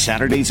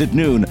 Saturdays at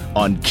noon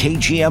on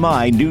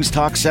KGMI News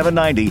Talk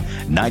 790,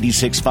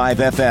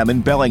 96.5 FM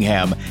in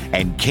Bellingham,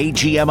 and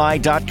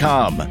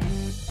KGMI.com.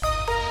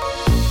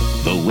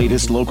 The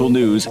latest local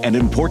news and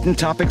important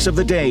topics of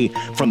the day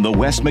from the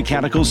West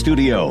Mechanical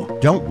Studio.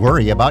 Don't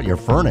worry about your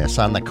furnace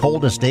on the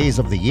coldest days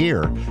of the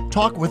year.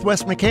 Talk with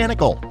West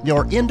Mechanical,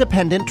 your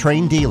independent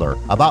Trane dealer,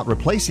 about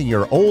replacing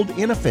your old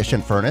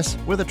inefficient furnace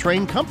with a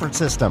Trane comfort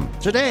system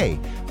today.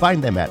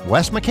 Find them at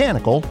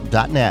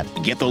westmechanical.net.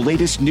 Get the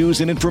latest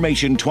news and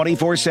information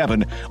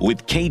 24/7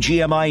 with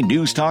KGMI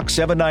News Talk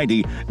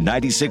 790,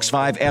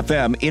 96.5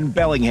 FM in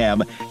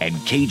Bellingham, and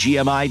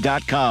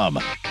KGMI.com.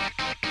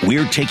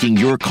 We're taking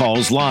your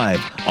calls live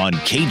on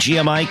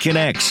KGMI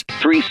Connects,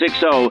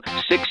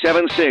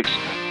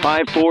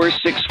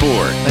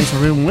 360-676-5464. Thanks for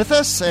being with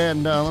us.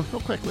 And real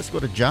quick, let's go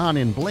to John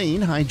in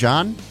Blaine. Hi,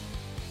 John.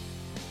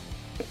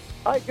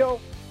 Hi, Joe.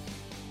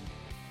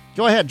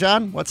 Go ahead,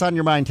 John. What's on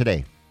your mind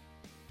today?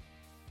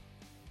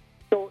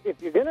 So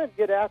if you're going to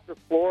get after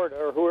Florida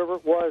or whoever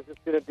it was that's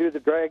going to do the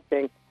drag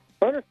thing,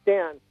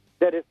 understand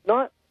that it's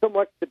not so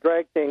much the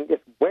drag thing,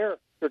 it's where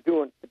they're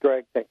doing the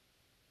drag thing.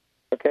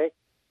 Okay?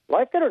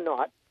 Like it or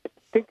not, it's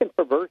stinking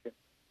perversion.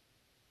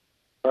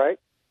 All right?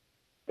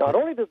 Not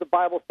only does the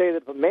Bible say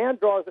that if a man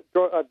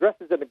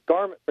dresses in a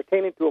garment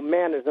pertaining to a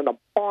man is an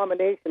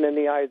abomination in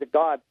the eyes of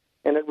God,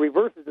 and it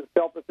reverses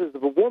itself and says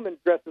if a woman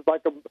dresses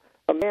like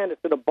a man,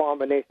 it's an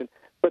abomination.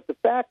 But the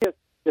fact is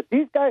that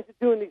these guys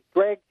are doing these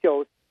drag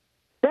shows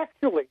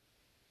sexually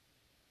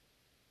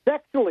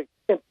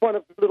in front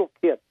of little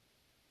kids.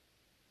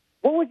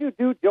 What would you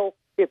do, Joe,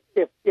 if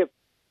your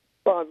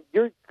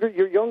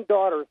young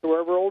daughters,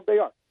 however old they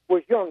are,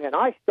 was young, and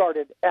I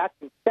started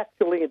acting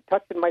sexually and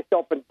touching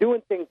myself and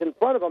doing things in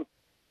front of them?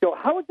 So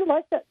how would you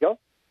like that, Joe?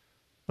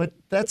 But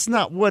that's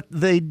not what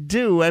they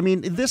do. I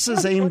mean, this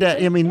is aimed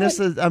at. I mean,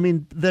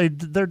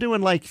 they're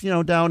doing like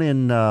down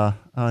in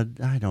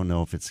I don't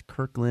know if it's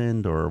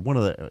Kirkland or one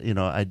of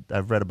the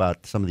I've read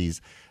about some of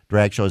these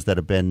drag shows that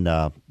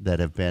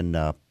have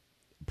been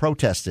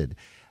protested,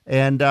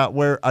 and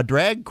where a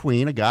drag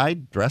queen, a guy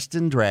dressed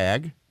in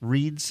drag,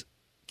 reads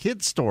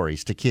kids'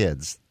 stories to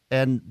kids,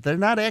 and they're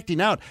not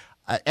acting out.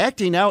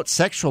 Acting out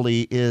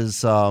sexually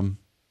is, I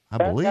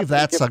believe,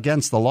 that's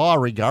against the law,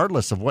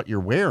 regardless of what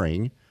you're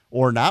wearing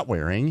or not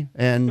wearing,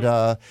 and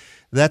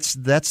that's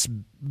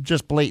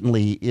just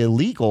blatantly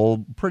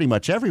illegal pretty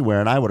much everywhere,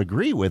 and I would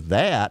agree with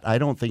that. I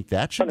don't think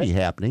that should be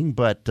happening,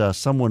 but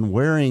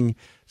someone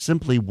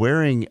simply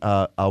wearing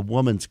a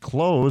woman's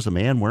clothes, a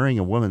man wearing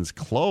a woman's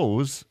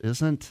clothes,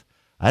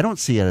 I don't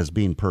see it as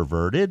being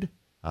perverted.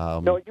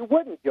 No, you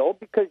wouldn't, Joe,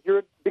 because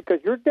you're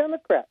a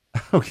Democrat.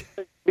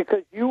 Okay.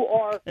 Because you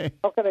are,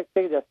 how can I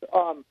say this?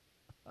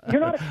 You're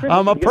not a Christian.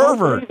 I'm a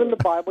pervert. You don't believe in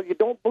the Bible. You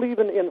don't believe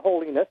in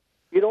holiness.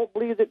 You don't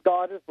believe that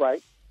God is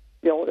right.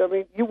 I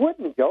mean, you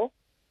wouldn't, Joe.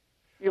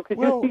 You could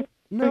just be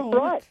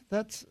right.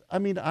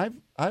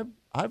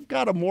 I've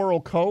got a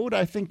moral code.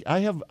 I think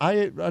I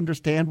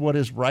understand what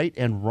is right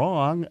and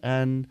wrong,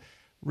 and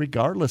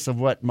regardless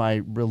of what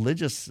my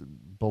religious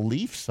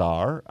beliefs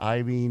are,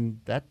 I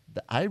mean, that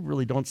I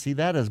really don't see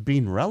that as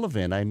being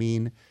relevant. I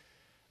mean,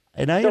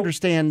 and I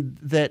understand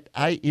that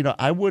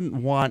I wouldn't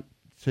want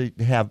to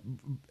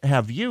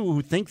have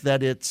you think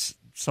that it's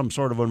some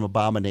sort of an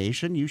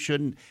abomination. You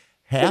shouldn't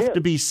have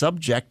to be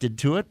subjected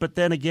to it, but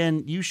then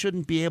again, you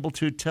shouldn't be able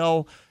to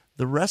tell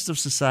the rest of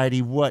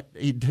society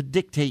to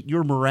dictate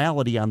your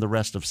morality on the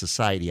rest of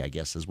society, I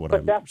guess is what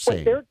I'm saying. But that's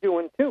what they're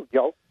doing too,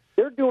 Joe.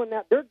 They're doing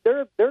that. They're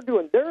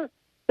doing their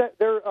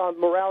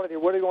morality,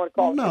 what do you want to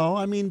call it? No,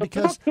 I mean,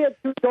 because kids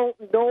who don't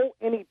know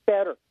any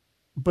better.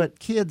 But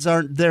kids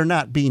they're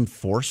not being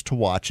forced to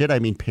watch it. I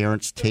mean,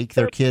 parents take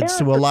their kids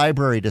to a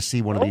library to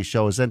see one of these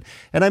shows. And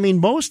I mean,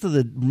 most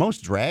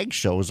drag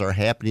shows are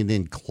happening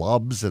in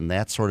clubs and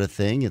that sort of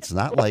thing. It's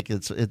not like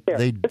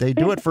they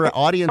do it for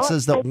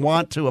audiences that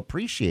want to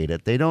appreciate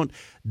it. They don't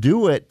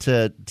do it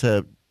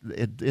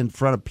in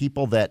front of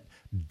people that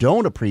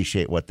don't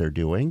appreciate what they're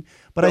doing.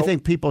 But I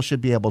think people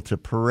should be able to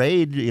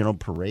parade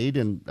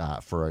and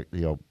for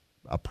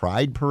a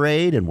pride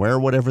parade and wear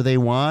whatever they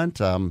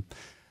want.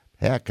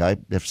 Heck,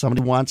 if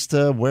somebody wants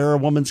to wear a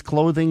woman's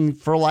clothing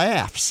for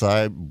laughs,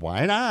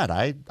 why not?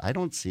 I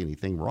don't see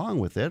anything wrong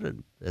with it.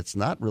 It's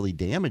not really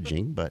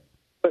damaging, but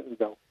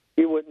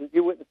you wouldn't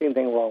see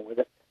anything wrong with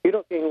it. You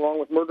don't see anything wrong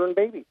with murdering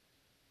babies.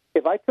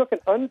 If I took an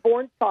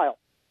unborn child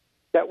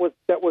that was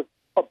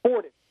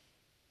aborted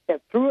and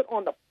threw it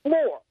on the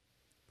floor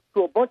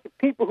to a bunch of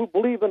people who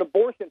believe in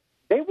abortion,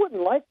 they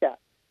wouldn't like that.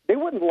 They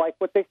wouldn't like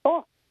what they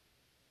saw.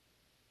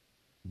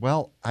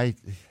 Well,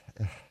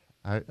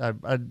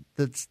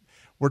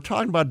 we're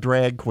talking about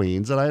drag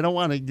queens, and I don't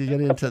want to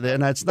get into that.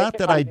 And it's not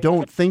that I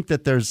don't think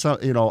that there's some,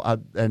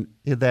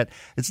 that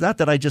it's not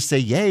that I just say,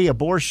 "Yay,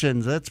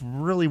 abortions! That's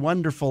really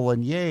wonderful,"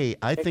 and "Yay."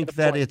 I think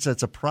that it's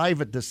a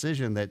private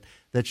decision that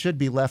should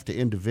be left to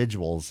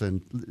individuals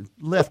and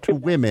left to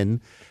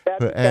women,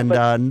 and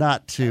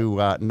not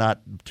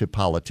to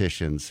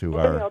politicians who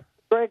are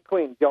drag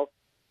queens, Joe.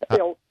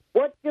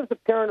 What gives a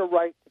parent a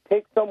right to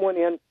take someone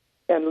in?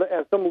 And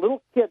some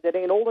little kid that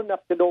ain't old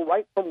enough to know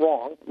right from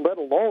wrong, let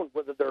alone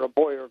whether they're a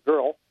boy or a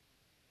girl,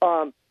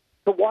 to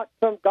watch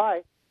some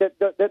guy that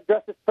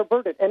dresses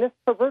perverted. And it's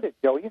perverted,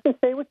 Joe. You can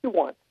say what you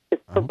want.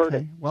 It's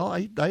perverted. Okay. Well,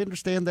 I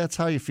understand that's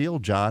how you feel,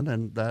 John,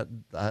 and but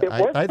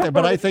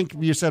I think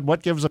you said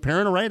what gives a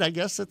parent a right? I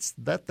guess it's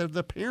that they're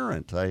the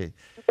parent. It's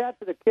bad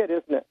for the kid,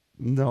 isn't it?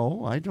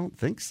 No, I don't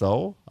think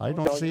so. I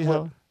don't see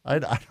how. I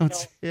don't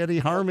see any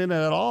harm in it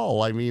at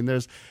all. I mean,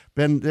 there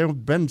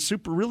have been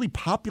really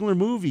popular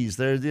movies.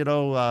 There's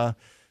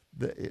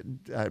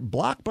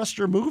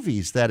blockbuster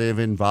movies that have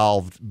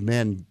involved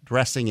men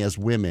dressing as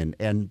women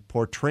and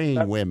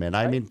portraying women.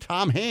 Right. I mean,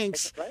 Tom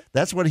Hanks. Right.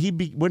 That's what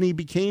when he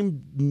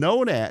became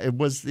known at. It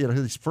was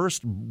his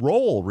first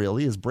role,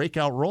 really. His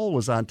breakout role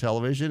was on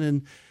television,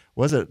 and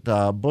was it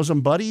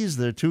Bosom Buddies?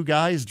 The two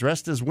guys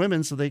dressed as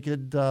women so they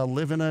could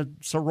live in a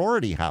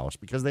sorority house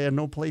because they had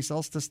no place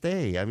else to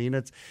stay. I mean,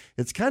 it's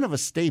kind of a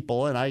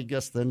staple, and I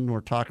guess then we're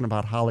talking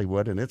about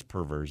Hollywood and its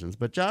perversions.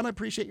 But, John, I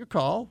appreciate your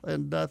call,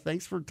 and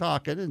thanks for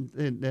talking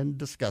and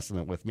discussing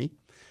it with me.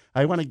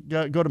 I want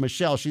to go to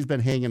Michelle. She's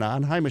been hanging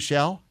on. Hi,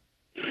 Michelle.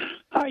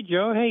 Hi, Hi,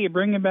 Joe. Hey, you're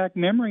bringing back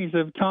memories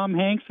of Tom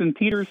Hanks and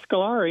Peter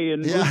Scolari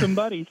and Bosom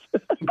Buddies.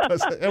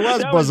 It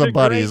was Bosom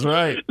Buddies,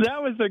 right?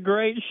 That was a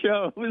great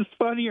show. It was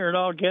funnier than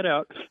all get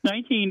out.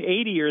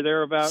 1980 or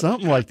thereabouts.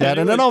 Something like that.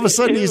 And then all of a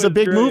sudden he's a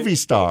big movie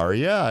star.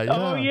 Yeah.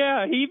 Oh,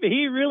 yeah.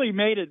 He really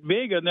made it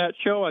big on that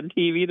show on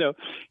TV, though.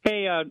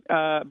 Hey,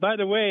 by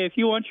the way, if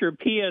you want your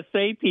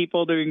PSA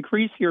people to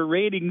increase your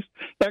ratings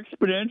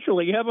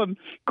exponentially, have them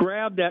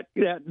grab that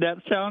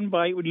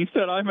soundbite when you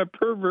said, I'm a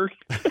pervert.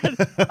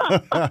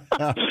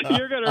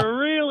 You're going to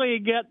really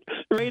get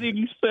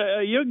ratings.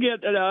 You'll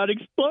get an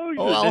explosion.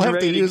 Oh, I'll have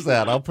to use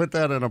that. I'll put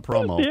that in a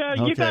promo. Yeah,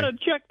 you got to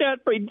check that.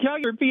 Tell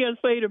your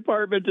PSA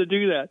department to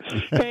do that.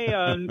 Hey,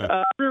 I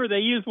remember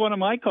they used one of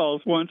my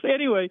calls once.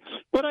 Anyway,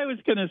 what I was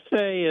going to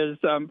say is,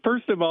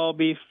 first of all,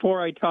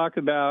 before I talk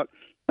about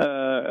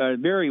a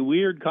very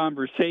weird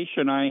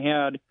conversation I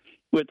had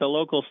with the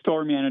local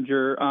store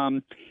manager,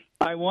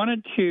 I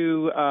wanted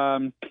to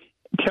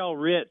tell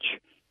Rich.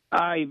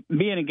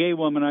 Being a gay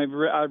woman,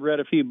 I've read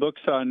a few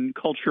books on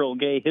cultural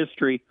gay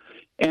history,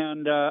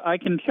 and I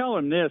can tell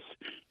him this: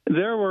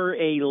 there were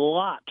a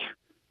lot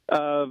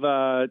of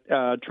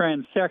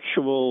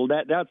transsexual.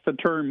 That's the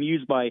term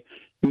used by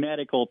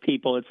medical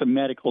people. It's a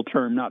medical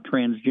term, not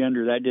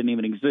transgender. That didn't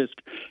even exist.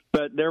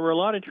 But there were a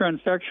lot of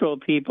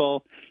transsexual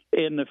people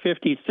in the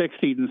 50s,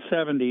 60s, and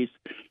 70s,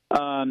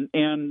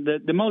 and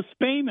the most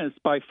famous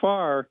by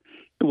far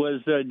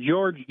was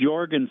George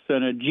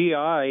Jorgensen, a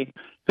GI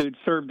who'd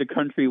served the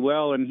country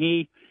well, and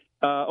he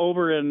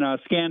over in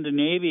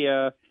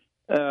Scandinavia,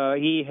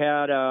 he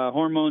had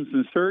hormones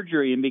and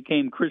surgery and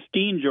became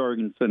Christine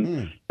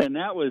Jorgensen, and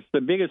that was the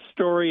biggest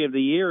story of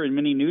the year in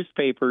many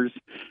newspapers.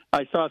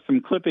 I saw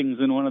some clippings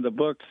in one of the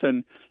books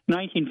in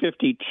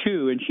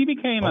 1952, and she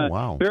became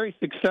a very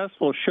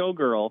successful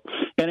showgirl,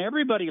 and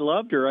everybody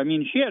loved her. I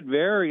mean, she had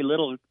very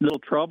little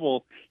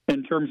trouble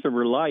in terms of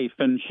her life,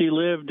 and she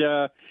lived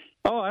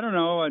I don't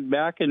know,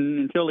 back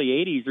until the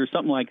 80s or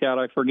something like that.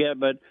 I forget.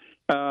 But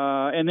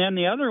and then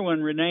the other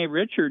one, Renee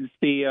Richards,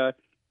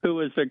 who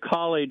was a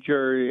college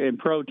or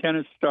pro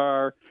tennis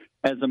star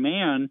as a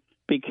man,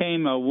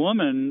 became a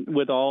woman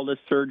with all the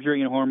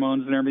surgery and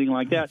hormones and everything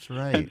like that. That's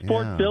right. And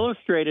Sports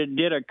Illustrated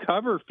did a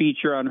cover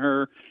feature on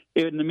her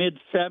in the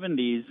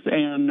mid-'70s,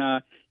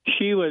 and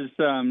she was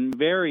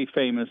very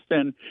famous,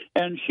 and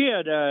she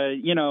had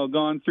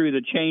gone through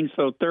the change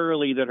so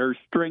thoroughly that her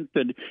strength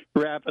had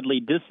rapidly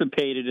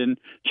dissipated, and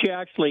she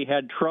actually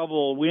had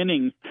trouble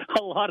winning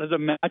a lot of the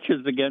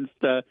matches against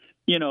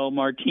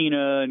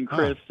Martina and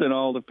Chris and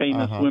all the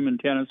famous women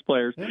tennis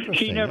players.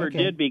 She never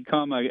did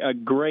become a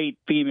great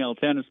female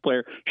tennis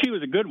player. She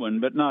was a good one,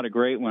 but not a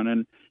great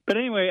one. But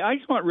anyway, I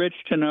just want Rich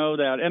to know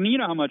that, and you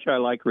know how much I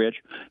like Rich,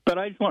 but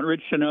I just want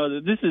Rich to know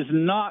that this is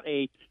not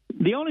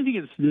the only thing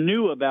that's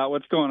new about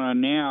what's going on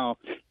now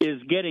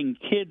is getting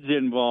kids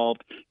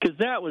involved, because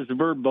that was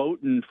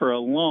verboten for a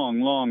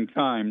long, long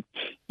time,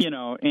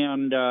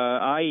 and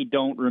I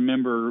don't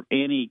remember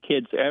any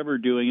kids ever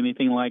doing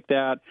anything like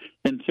that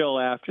until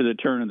after the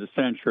turn of the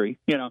century,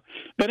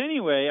 But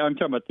anyway, I'm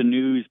talking about the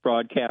news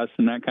broadcasts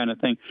and that kind of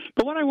thing.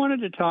 But what I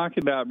wanted to talk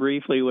about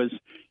briefly was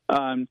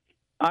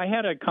I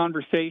had a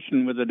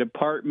conversation with a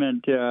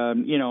department,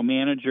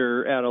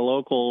 manager at a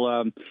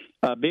local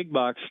big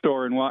box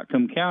store in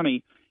Whatcom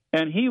County,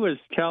 and he was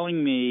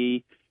telling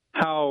me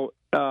how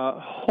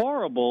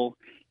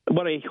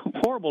what a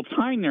horrible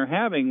time they're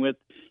having with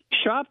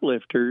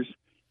shoplifters.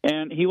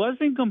 And he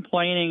wasn't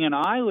complaining, and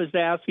I was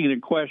asking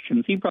the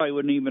questions. He probably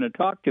wouldn't even have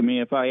talked to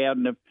me if I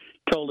hadn't have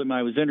told him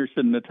I was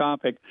interested in the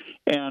topic.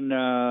 And,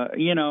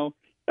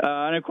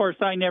 and of course,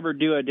 I never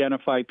do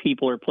identify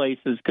people or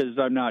places because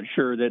I'm not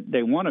sure that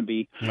they want to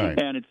be. Right.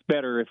 And it's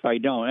better if I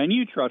don't. And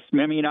you trust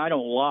me. I mean, I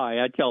don't lie.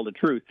 I tell the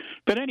truth.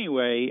 But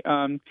anyway,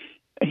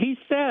 he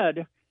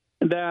said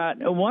that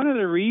one of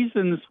the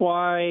reasons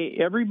why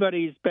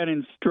everybody's been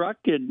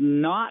instructed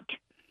not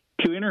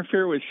to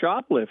interfere with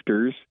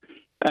shoplifters,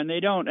 and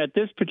they don't, at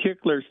this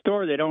particular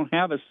store, they don't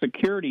have a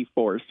security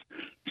force.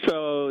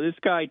 So this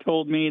guy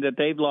told me that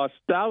they've lost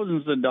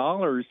thousands of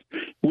dollars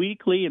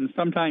weekly and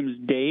sometimes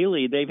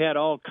daily. They've had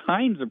all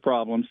kinds of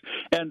problems.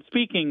 And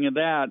speaking of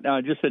that,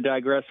 just to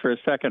digress for a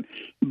second,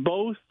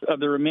 both of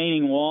the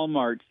remaining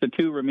Walmarts, the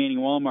two remaining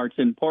Walmarts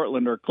in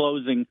Portland, are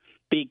closing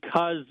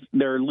because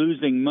they're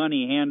losing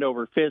money hand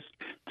over fist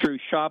through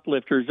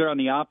shoplifters. They're on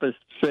the opposite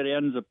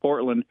ends of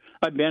Portland.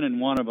 I've been in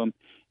one of them.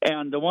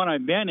 And the one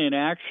I've been in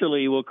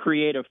actually will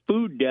create a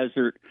food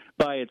desert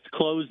by its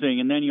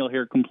closing, and then you'll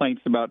hear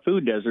complaints about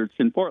food deserts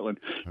in Portland.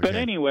 Okay. But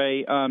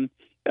anyway, and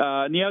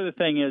the other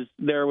thing is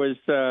there was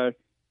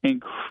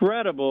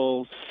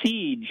incredible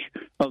siege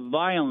of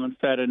violence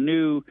at a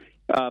new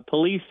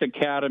police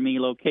academy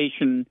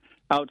location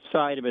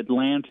outside of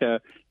Atlanta,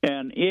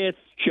 and it's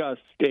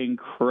just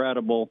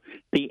incredible.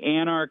 The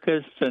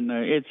anarchists, and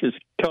it's just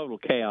total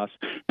chaos.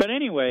 But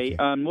anyway,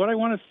 what I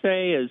want to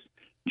say is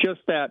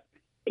just that,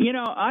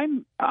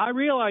 I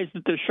realize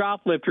that the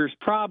shoplifters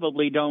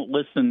probably don't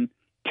listen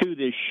to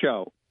this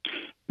show.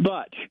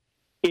 But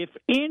if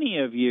any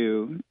of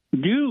you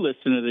do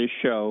listen to this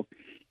show,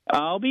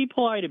 I'll be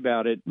polite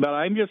about it, but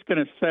I'm just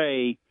going to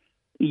say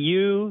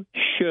you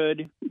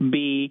should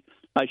be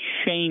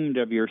ashamed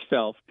of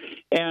yourself.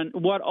 And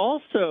what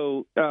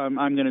also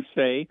I'm going to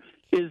say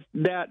is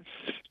that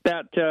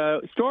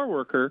store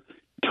worker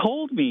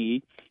told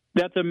me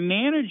that the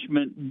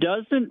management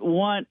doesn't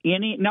want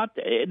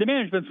the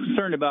management's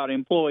concerned about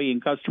employee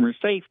and customer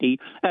safety,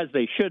 as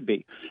they should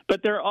be,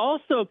 but they're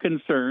also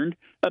concerned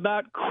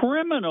about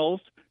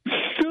criminals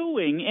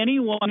suing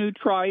anyone who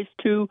tries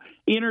to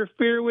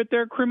interfere with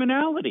their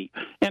criminality.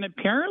 And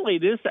apparently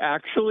this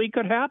actually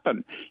could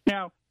happen.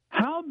 Now,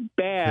 how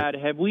bad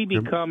have we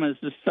become as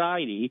a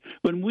society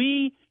when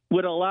we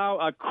would allow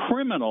a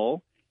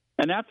criminal,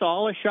 and that's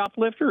all a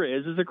shoplifter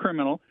is a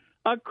criminal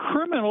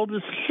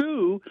to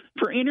sue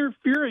for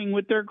interfering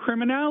with their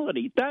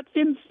criminality? That's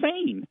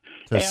insane.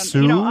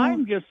 Sue?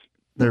 I'm just...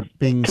 They're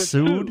being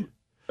sued?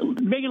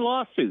 Making a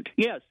lawsuit,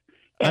 yes.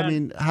 I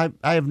mean,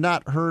 I have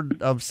not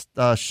heard of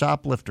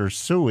shoplifters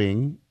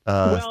suing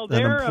an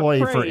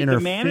employee for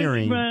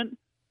interfering.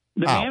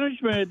 The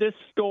management of this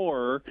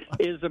store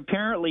is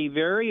apparently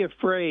very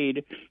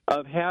afraid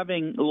of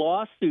having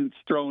lawsuits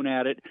thrown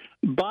at it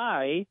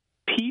by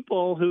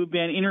people who've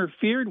been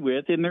interfered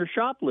with in their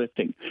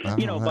shoplifting,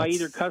 by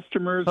either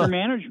customers or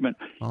management.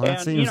 Well, that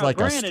seems like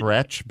a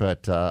stretch,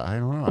 but I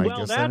don't know. I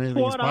guess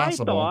anything is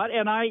possible. I thought,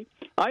 and I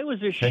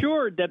was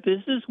assured that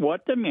this is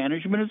what the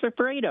management is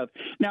afraid of.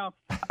 Now,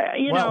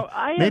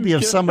 I maybe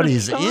if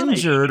somebody's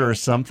astonished. injured or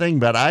something,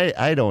 but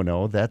I don't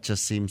know. That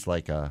just seems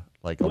like a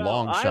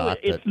long shot.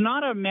 It's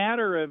not a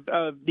matter of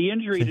the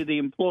injury to the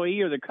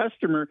employee or the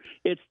customer.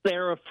 It's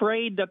they're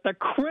afraid that the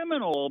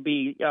criminal will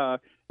be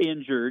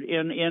injured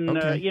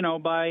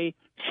by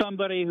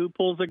somebody who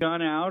pulls a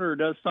gun out or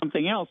does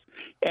something else.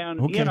 And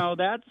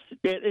that's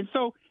it. And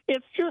so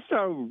it's just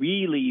a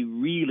really,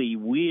 really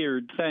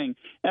weird thing.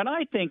 And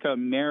I think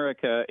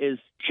America is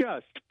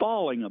just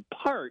falling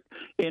apart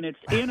in its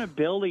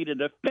inability to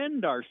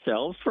defend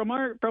ourselves from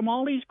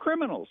all these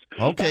criminals.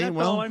 Okay, and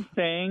that's all I'm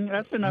saying.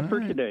 That's enough for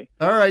today.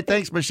 All right,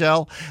 thanks,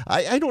 Michelle.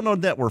 I don't know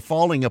that we're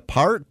falling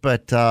apart,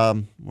 but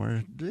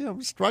we're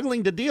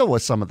struggling to deal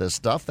with some of this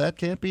stuff. That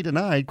can't be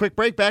denied. Quick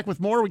break, back with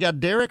more. We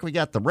got Derek, we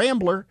got the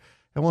Rambler,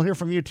 and we'll hear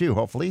from you too,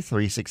 hopefully.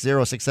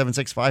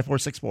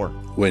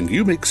 360-676-5464. When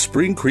you make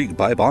Spring Creek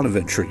by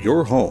Bonaventure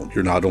your home,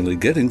 you're not only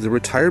getting the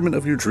retirement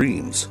of your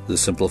dreams, the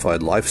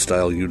simplified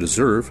lifestyle you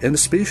deserve, and a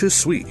spacious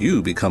suite,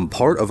 you become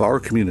part of our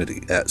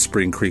community. At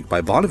Spring Creek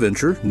by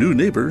Bonaventure, new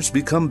neighbors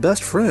become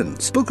best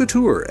friends. Book a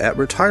tour at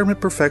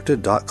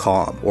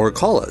retirementperfected.com or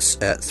call us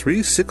at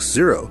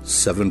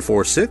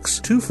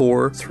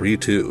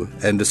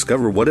 360-746-2432 and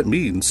discover what it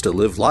means to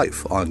live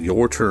life on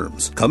your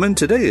terms. Come in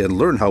today and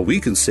learn how we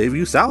can save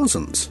you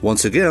thousands.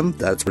 Once again,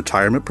 that's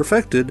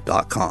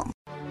retirementperfected.com.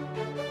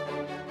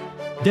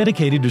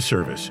 Dedicated to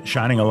service,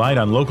 shining a light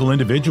on local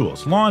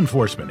individuals, law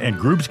enforcement, and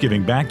groups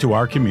giving back to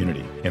our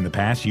community. In the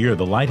past year,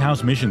 the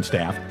Lighthouse Mission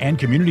staff and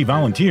community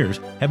volunteers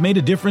have made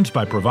a difference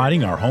by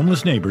providing our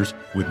homeless neighbors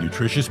with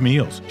nutritious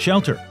meals,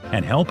 shelter,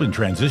 and help in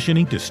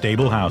transitioning to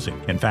stable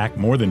housing. In fact,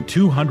 more than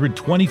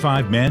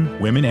 225 men,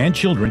 women, and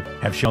children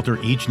have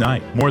shelter each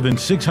night. More than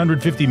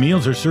 650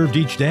 meals are served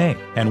each day,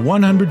 and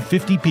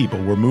 150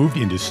 people were moved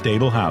into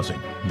stable housing.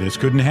 This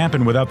couldn't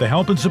happen without the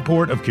help and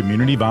support of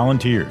community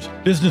volunteers,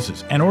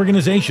 businesses, and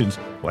organizations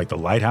like the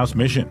Lighthouse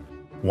Mission.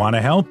 Want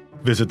to help?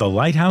 Visit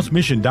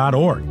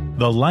thelighthousemission.org.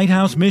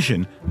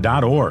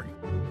 Thelighthousemission.org.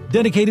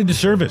 Dedicated to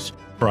service.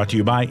 Brought to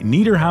you by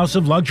Nieder House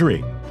of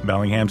Luxury,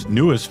 Bellingham's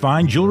newest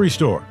fine jewelry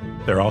store.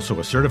 They're also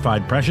a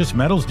certified precious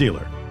metals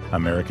dealer.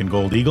 American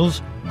Gold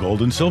Eagles,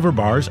 gold and silver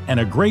bars,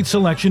 and a great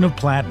selection of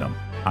platinum.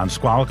 On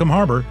Squalicum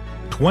Harbor,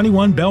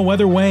 21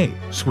 Bellwether Way,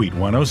 Suite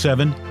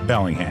 107,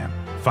 Bellingham.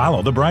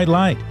 Follow the bright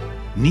light.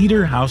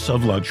 Nieder House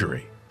of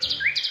Luxury.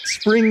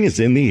 Spring is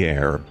in the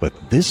air, but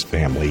this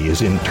family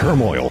is in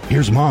turmoil.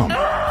 Here's Mom.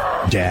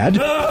 Dad?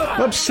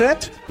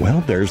 Upset?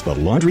 Well, there's the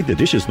laundry, the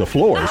dishes, the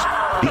floors,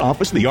 the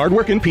office, the yard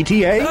work and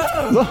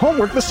PTA, the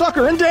homework, the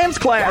soccer and dance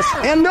class,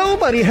 and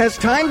nobody has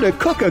time to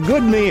cook a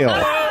good meal.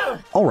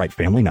 All right,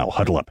 family, now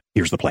huddle up.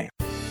 Here's the plan.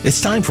 It's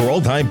time for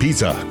Old Time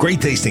Pizza. Great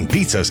tasting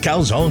pizzas,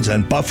 calzones,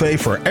 and buffet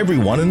for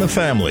everyone in the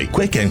family.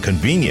 Quick and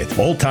convenient.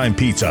 Old Time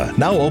Pizza,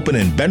 now open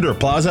in Bender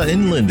Plaza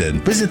in Linden.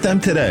 Visit them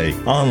today.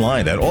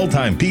 Online at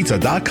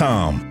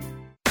oldtimepizza.com.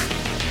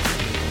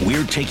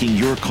 We're taking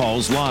your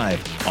calls live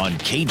on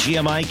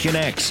KGMI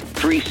Connects,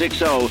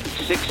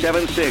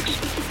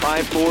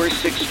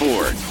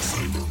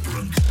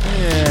 360-676-5464.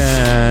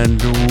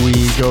 And we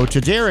go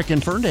to Derek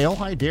in Ferndale.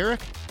 Hi,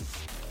 Derek.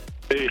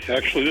 Hey,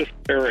 actually, this is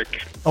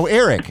Eric. Oh,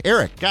 Eric.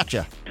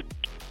 Gotcha.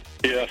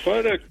 Yeah, so I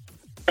had a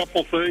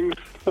couple things.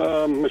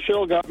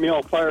 Michelle got me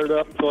all fired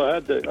up, so I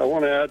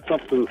want to add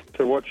something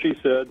to what she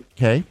said.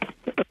 Okay.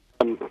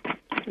 And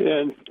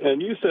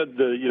you said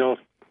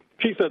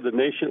she said the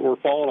nation were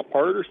falling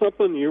apart or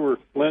something. You were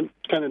kind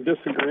of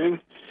disagreeing.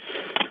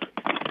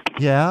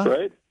 Yeah.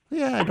 Right.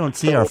 Yeah, I don't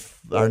see our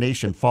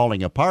nation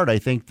falling apart. I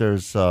think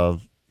there's some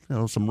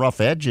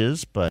rough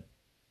edges, but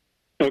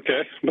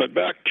Okay, but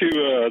back to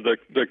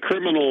the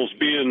criminals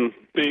being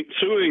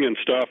suing and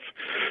stuff.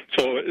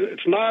 So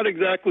it's not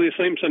exactly the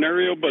same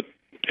scenario, but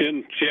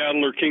in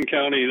Seattle or King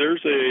County,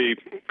 there's a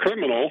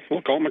criminal.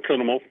 We'll call him a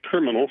criminal.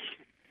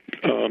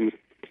 I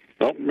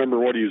don't remember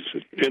what he's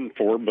in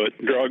for, but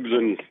drugs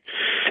and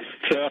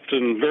theft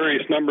and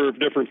various number of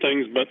different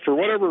things. But for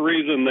whatever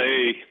reason,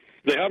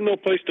 they have no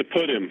place to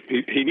put him.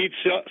 He needs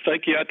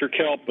psychiatric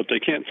help, but they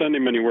can't send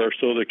him anywhere.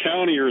 So the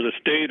county or the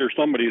state or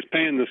somebody is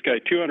paying this guy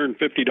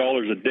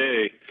 $250 a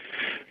day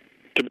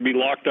to be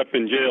locked up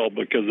in jail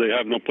because they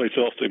have no place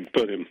else to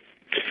put him.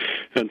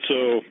 And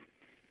so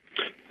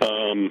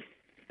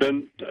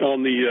then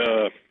on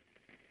the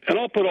and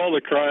I'll put all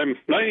the crime,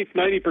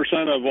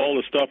 90% of all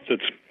the stuff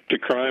that's the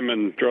crime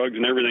and drugs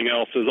and everything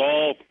else is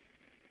all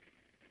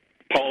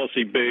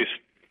policy-based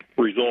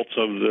results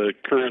of the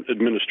current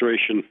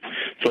administration.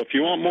 So if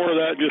you want more of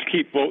that, just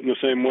keep voting the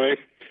same way.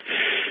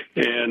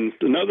 And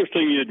another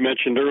thing you had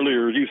mentioned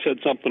earlier, you said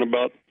something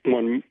about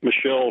when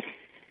Michelle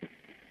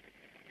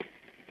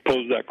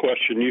posed that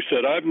question. You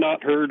said, I've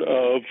not heard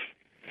of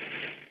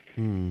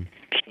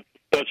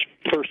such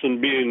person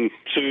being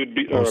sued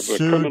or a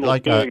criminal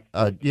like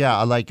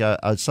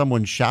suing.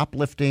 Someone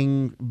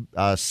shoplifting,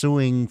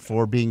 suing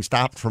for being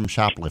stopped from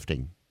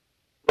shoplifting.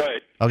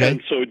 Right. Okay.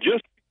 And so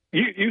just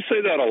you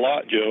say that a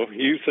lot, Joe.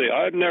 You say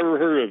I've never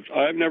heard of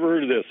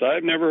this.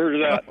 I've never heard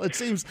of that. Well, it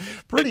seems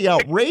pretty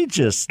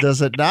outrageous,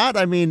 does it not?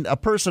 I mean, a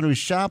person who's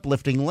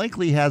shoplifting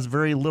likely has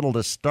very little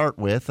to start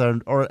with,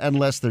 or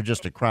unless they're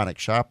just a chronic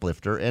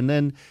shoplifter, and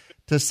then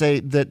to say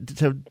that,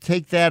 to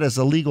take that as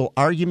a legal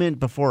argument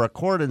before a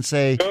court and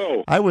say,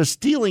 I was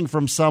stealing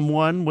from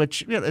someone,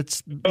 which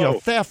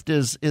theft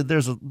is,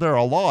 there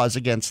are laws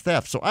against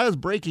theft. So I was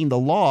breaking the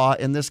law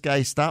and this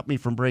guy stopped me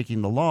from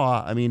breaking the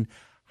law. I mean,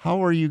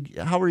 how are you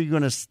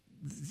going to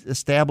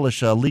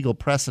establish a legal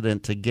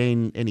precedent to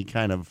gain any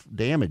kind of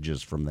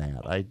damages from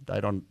that? I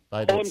don't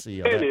see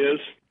how that is.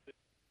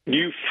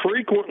 You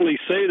frequently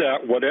say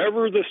that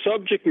whatever the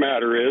subject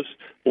matter is,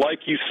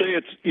 like you say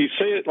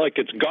it like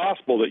it's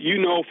gospel, that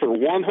you know for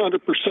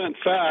 100%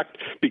 fact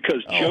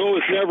because Joe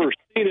has never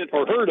seen it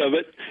or heard of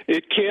it.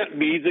 It can't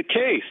be the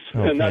case,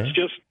 and that's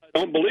just,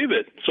 I don't believe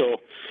it.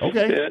 So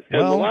and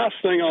the last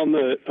thing on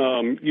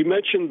the you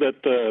mentioned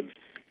that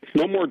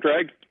no more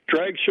drag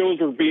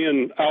shows are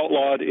being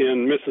outlawed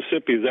in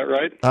Mississippi. Is that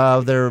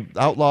right? They're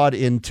outlawed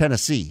in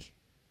Tennessee.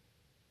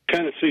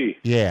 Tennessee.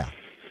 Yeah.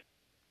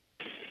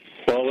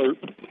 Well,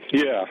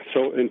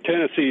 so in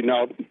Tennessee,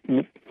 now,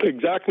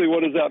 exactly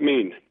what does that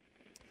mean?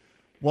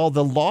 Well,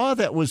 the law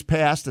that was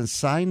passed and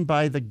signed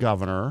by the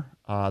governor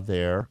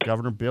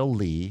Governor Bill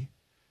Lee,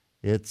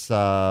 it's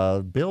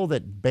a bill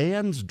that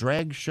bans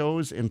drag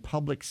shows in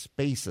public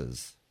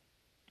spaces.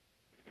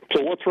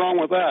 So what's wrong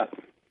with that?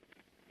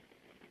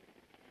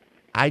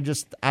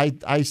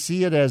 I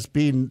see it as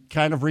being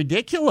kind of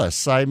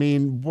ridiculous. I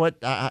mean, what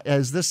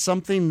is this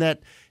something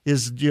that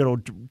is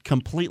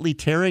completely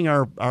tearing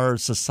our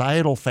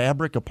societal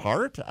fabric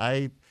apart?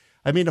 I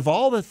mean, of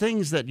all the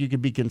things that you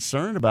could be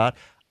concerned about,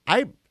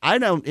 I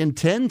don't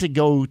intend to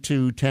go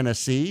to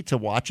Tennessee to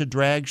watch a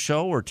drag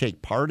show or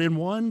take part in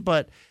one,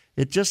 but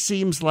it just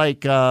seems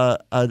like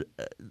a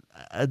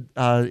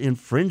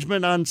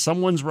infringement on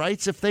someone's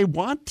rights if they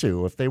want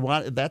to.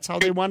 That's how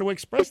they want to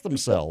express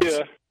themselves.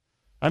 Yeah.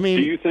 I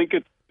mean, do you think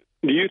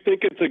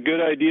it's a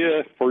good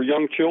idea for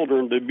young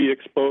children to be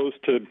exposed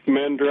to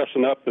men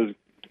dressing up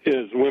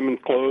as women's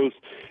clothes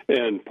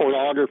and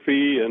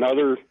pornography and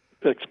other,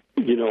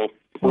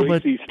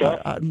 racy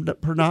stuff?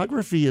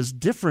 Pornography is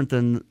different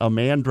than a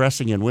man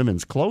dressing in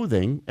women's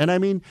clothing. And I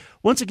mean,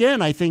 once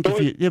again, I think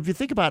if you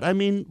think about it, I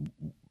mean,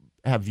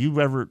 have you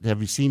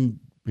seen,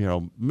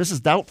 Mrs.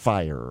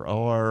 Doubtfire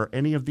or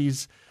any of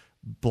these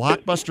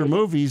blockbuster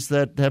movies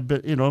that have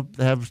been,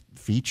 have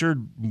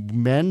featured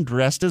men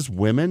dressed as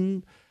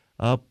women,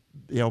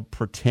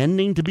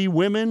 pretending to be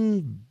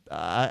women?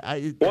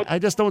 I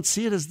just don't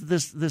see it as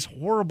this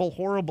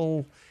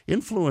horrible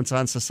influence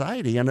on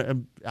society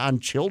and on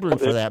children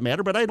for that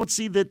matter. But I don't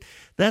see that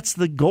that's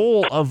the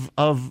goal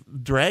of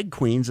drag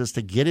queens, is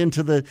to get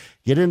into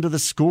the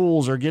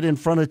schools or get in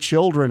front of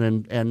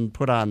children and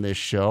put on this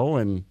show.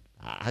 And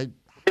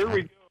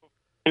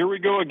Here we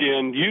go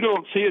again. You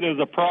don't see it as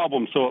a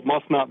problem, so it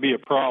must not be a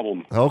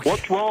problem. Okay.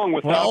 What's wrong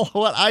with that?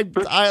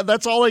 Well,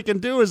 that's all I can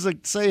do is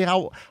say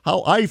how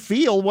I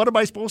feel. What am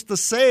I supposed to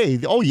say?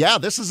 Oh yeah,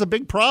 this is a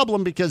big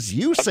problem because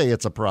you say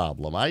it's a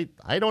problem. I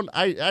don't.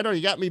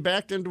 You got me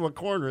backed into a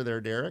corner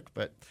there, Derek.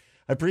 But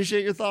I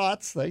appreciate your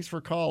thoughts. Thanks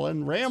for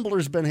calling.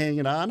 Rambler's been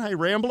hanging on. Hi,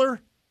 Rambler.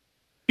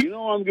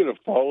 I'm going to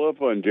follow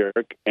up on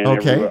Derek, and I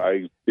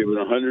give it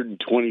 120%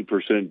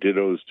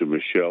 dittos to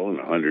Michelle and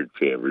 100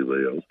 to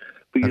everybody else.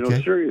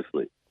 But,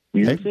 seriously,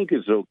 you think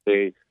it's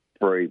okay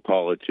for a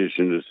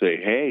politician to say,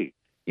 hey,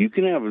 you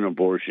can have an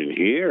abortion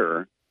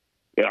here.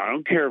 Yeah, I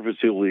don't care if it's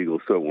illegal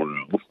somewhere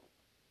else.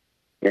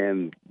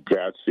 And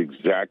that's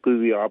exactly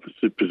the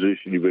opposite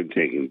position you've been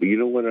taking. But you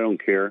know what? I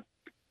don't care,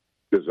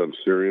 because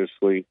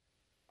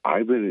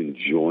I've been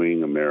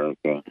enjoying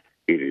America.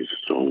 It is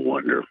so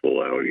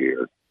wonderful out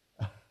here.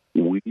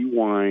 We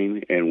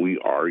fine and we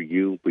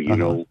argue, but you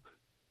know,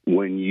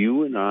 when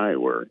you and I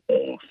were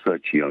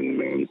such young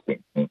men,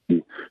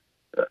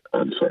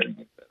 I'm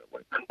sorry.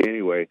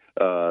 Anyway,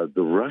 the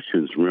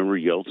Russians, remember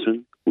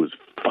Yeltsin was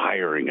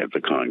firing at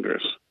the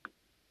Congress.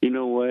 You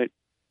know what?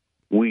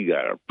 We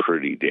got a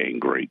pretty dang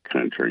great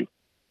country.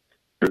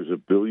 There's a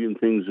billion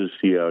things to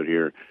see out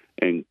here,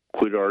 and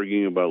quit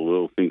arguing about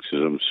little things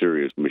because I'm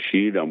serious.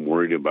 Masheed, I'm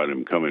worried about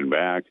him coming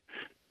back.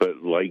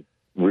 But like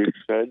Rick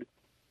said,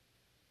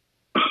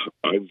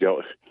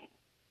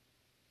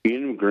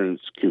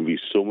 immigrants can be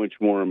so much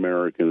more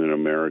American than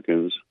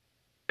Americans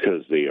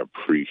because they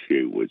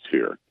appreciate what's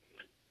here.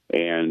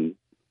 And,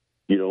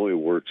 you know, it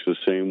works the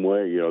same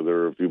way. You know, there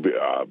are a few,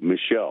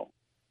 Michelle,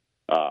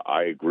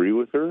 I agree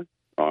with her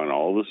on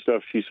all the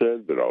stuff she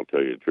said, but I'll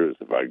tell you the truth.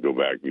 If I go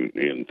back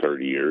in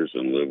 30 years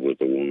and live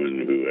with a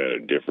woman who had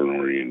a different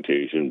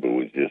orientation but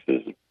was just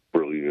as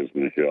brilliant as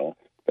Michelle,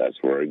 that's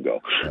where I'd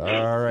go.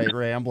 All right,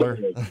 Rambler.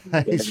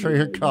 Thanks for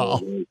your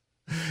call.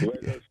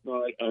 Let us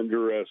not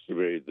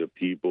underestimate the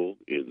people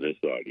in this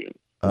audience.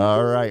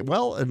 All right.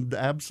 Well,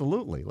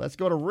 absolutely. Let's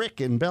go to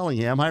Rick in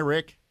Bellingham. Hi,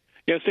 Rick.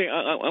 Yeah, see,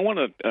 I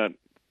want to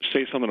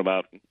say something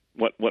about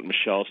what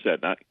Michelle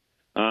said.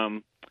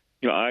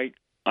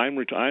 I'm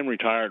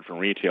retired from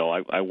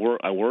retail. I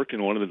worked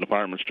in one of the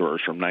department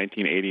stores from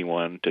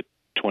 1981 to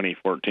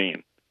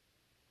 2014,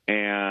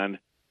 and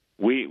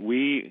we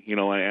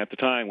at the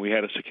time we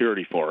had a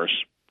security force,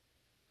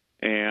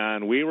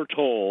 and we were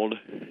told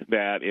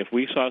that if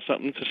we saw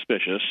something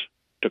suspicious,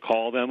 to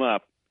call them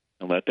up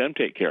and let them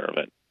take care of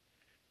it,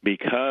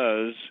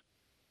 because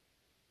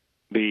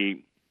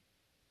the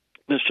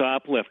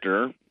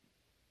shoplifter,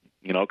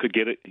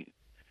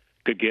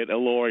 could get a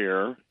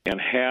lawyer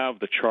and have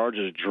the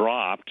charges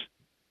dropped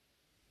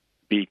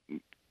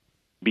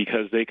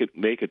because they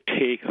could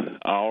take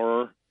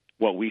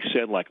what we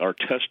said, like our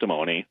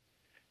testimony,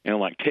 and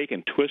like take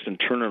and twist and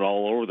turn it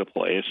all over the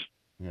place,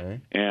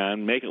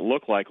 and make it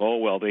look like, oh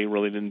well, they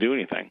really didn't do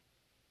anything.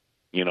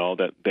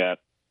 That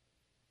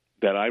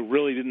I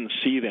really didn't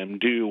see them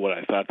do what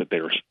I thought that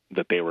they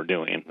were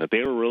doing. That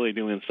they were really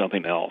doing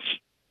something else.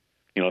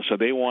 So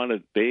they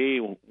wanted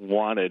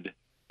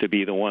to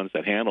be the ones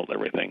that handled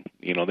everything.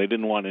 They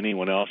didn't want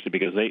anyone else to,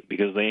 because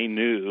they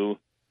knew,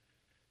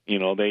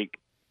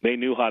 they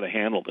knew how to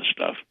handle this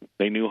stuff.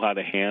 They knew how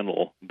to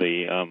handle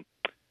the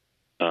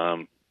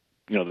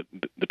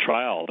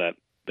trial that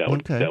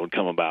would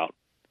come about.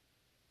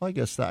 Well, I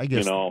guess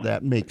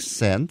that makes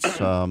sense.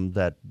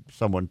 That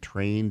someone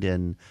trained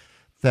in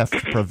theft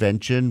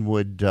prevention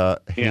would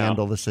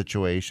handle the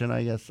situation.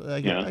 I guess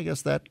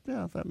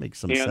that makes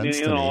some sense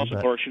to me. Also,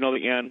 of course,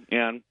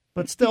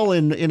 but still,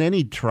 in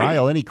any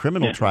trial, any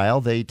criminal trial,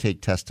 they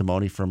take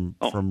testimony from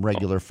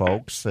regular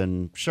folks,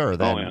 and sure,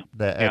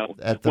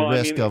 at the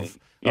risk of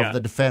the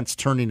defense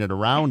turning it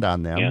around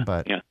on them.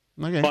 Okay.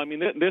 Well, I mean,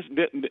 this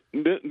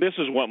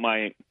is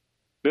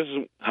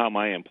how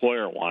my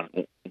employer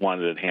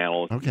wanted it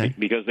handled. Okay.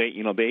 Because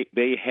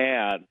they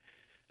had,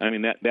 I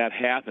mean, that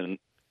happened.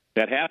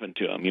 That happened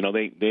to them.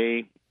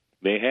 They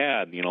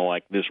had,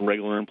 like this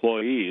regular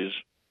employees,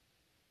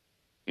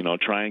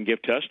 try and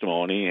give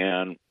testimony,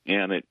 and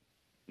it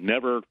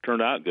never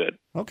turned out good.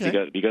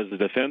 Okay. Because the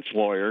defense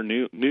lawyer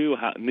knew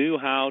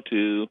how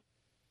to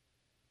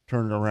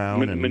turn it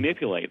around and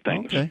manipulate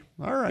things. Okay.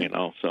 All right.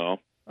 So.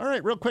 All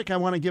right. Real quick, I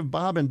want to give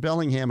Bob in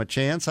Bellingham a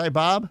chance. Hi,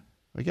 Bob.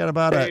 We got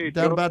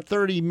about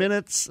 30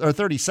 minutes or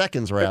 30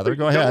 seconds rather.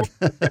 Go ahead.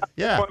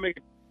 Yeah. I want to make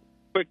a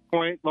quick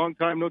point. Long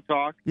time no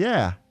talk.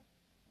 Yeah.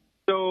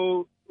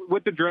 So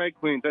with the drag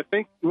queens, I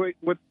think what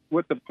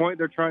the point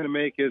they're trying to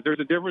make is there's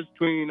a difference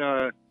between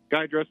a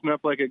guy dressing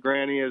up like a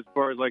granny, as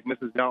far as like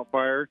Mrs.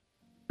 Doubtfire,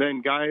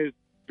 than guys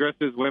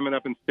dressed as women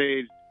up on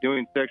stage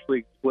doing sexually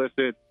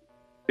explicit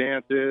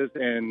dances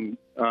and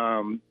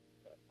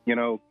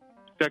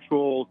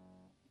sexual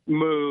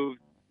moves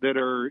that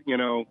are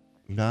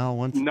not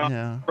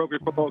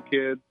appropriate for little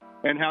kids,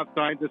 and have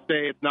signs to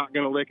say it's not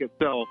going to lick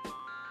itself.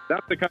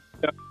 That's the kind of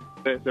stuff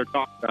that they're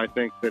talking about, I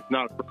think, that's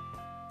not appropriate.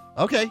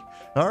 Okay.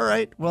 All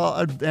right.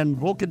 Well,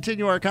 and we'll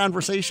continue our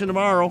conversation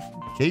tomorrow.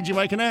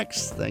 KGMI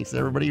Connects. Thanks to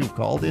everybody who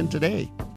called in today.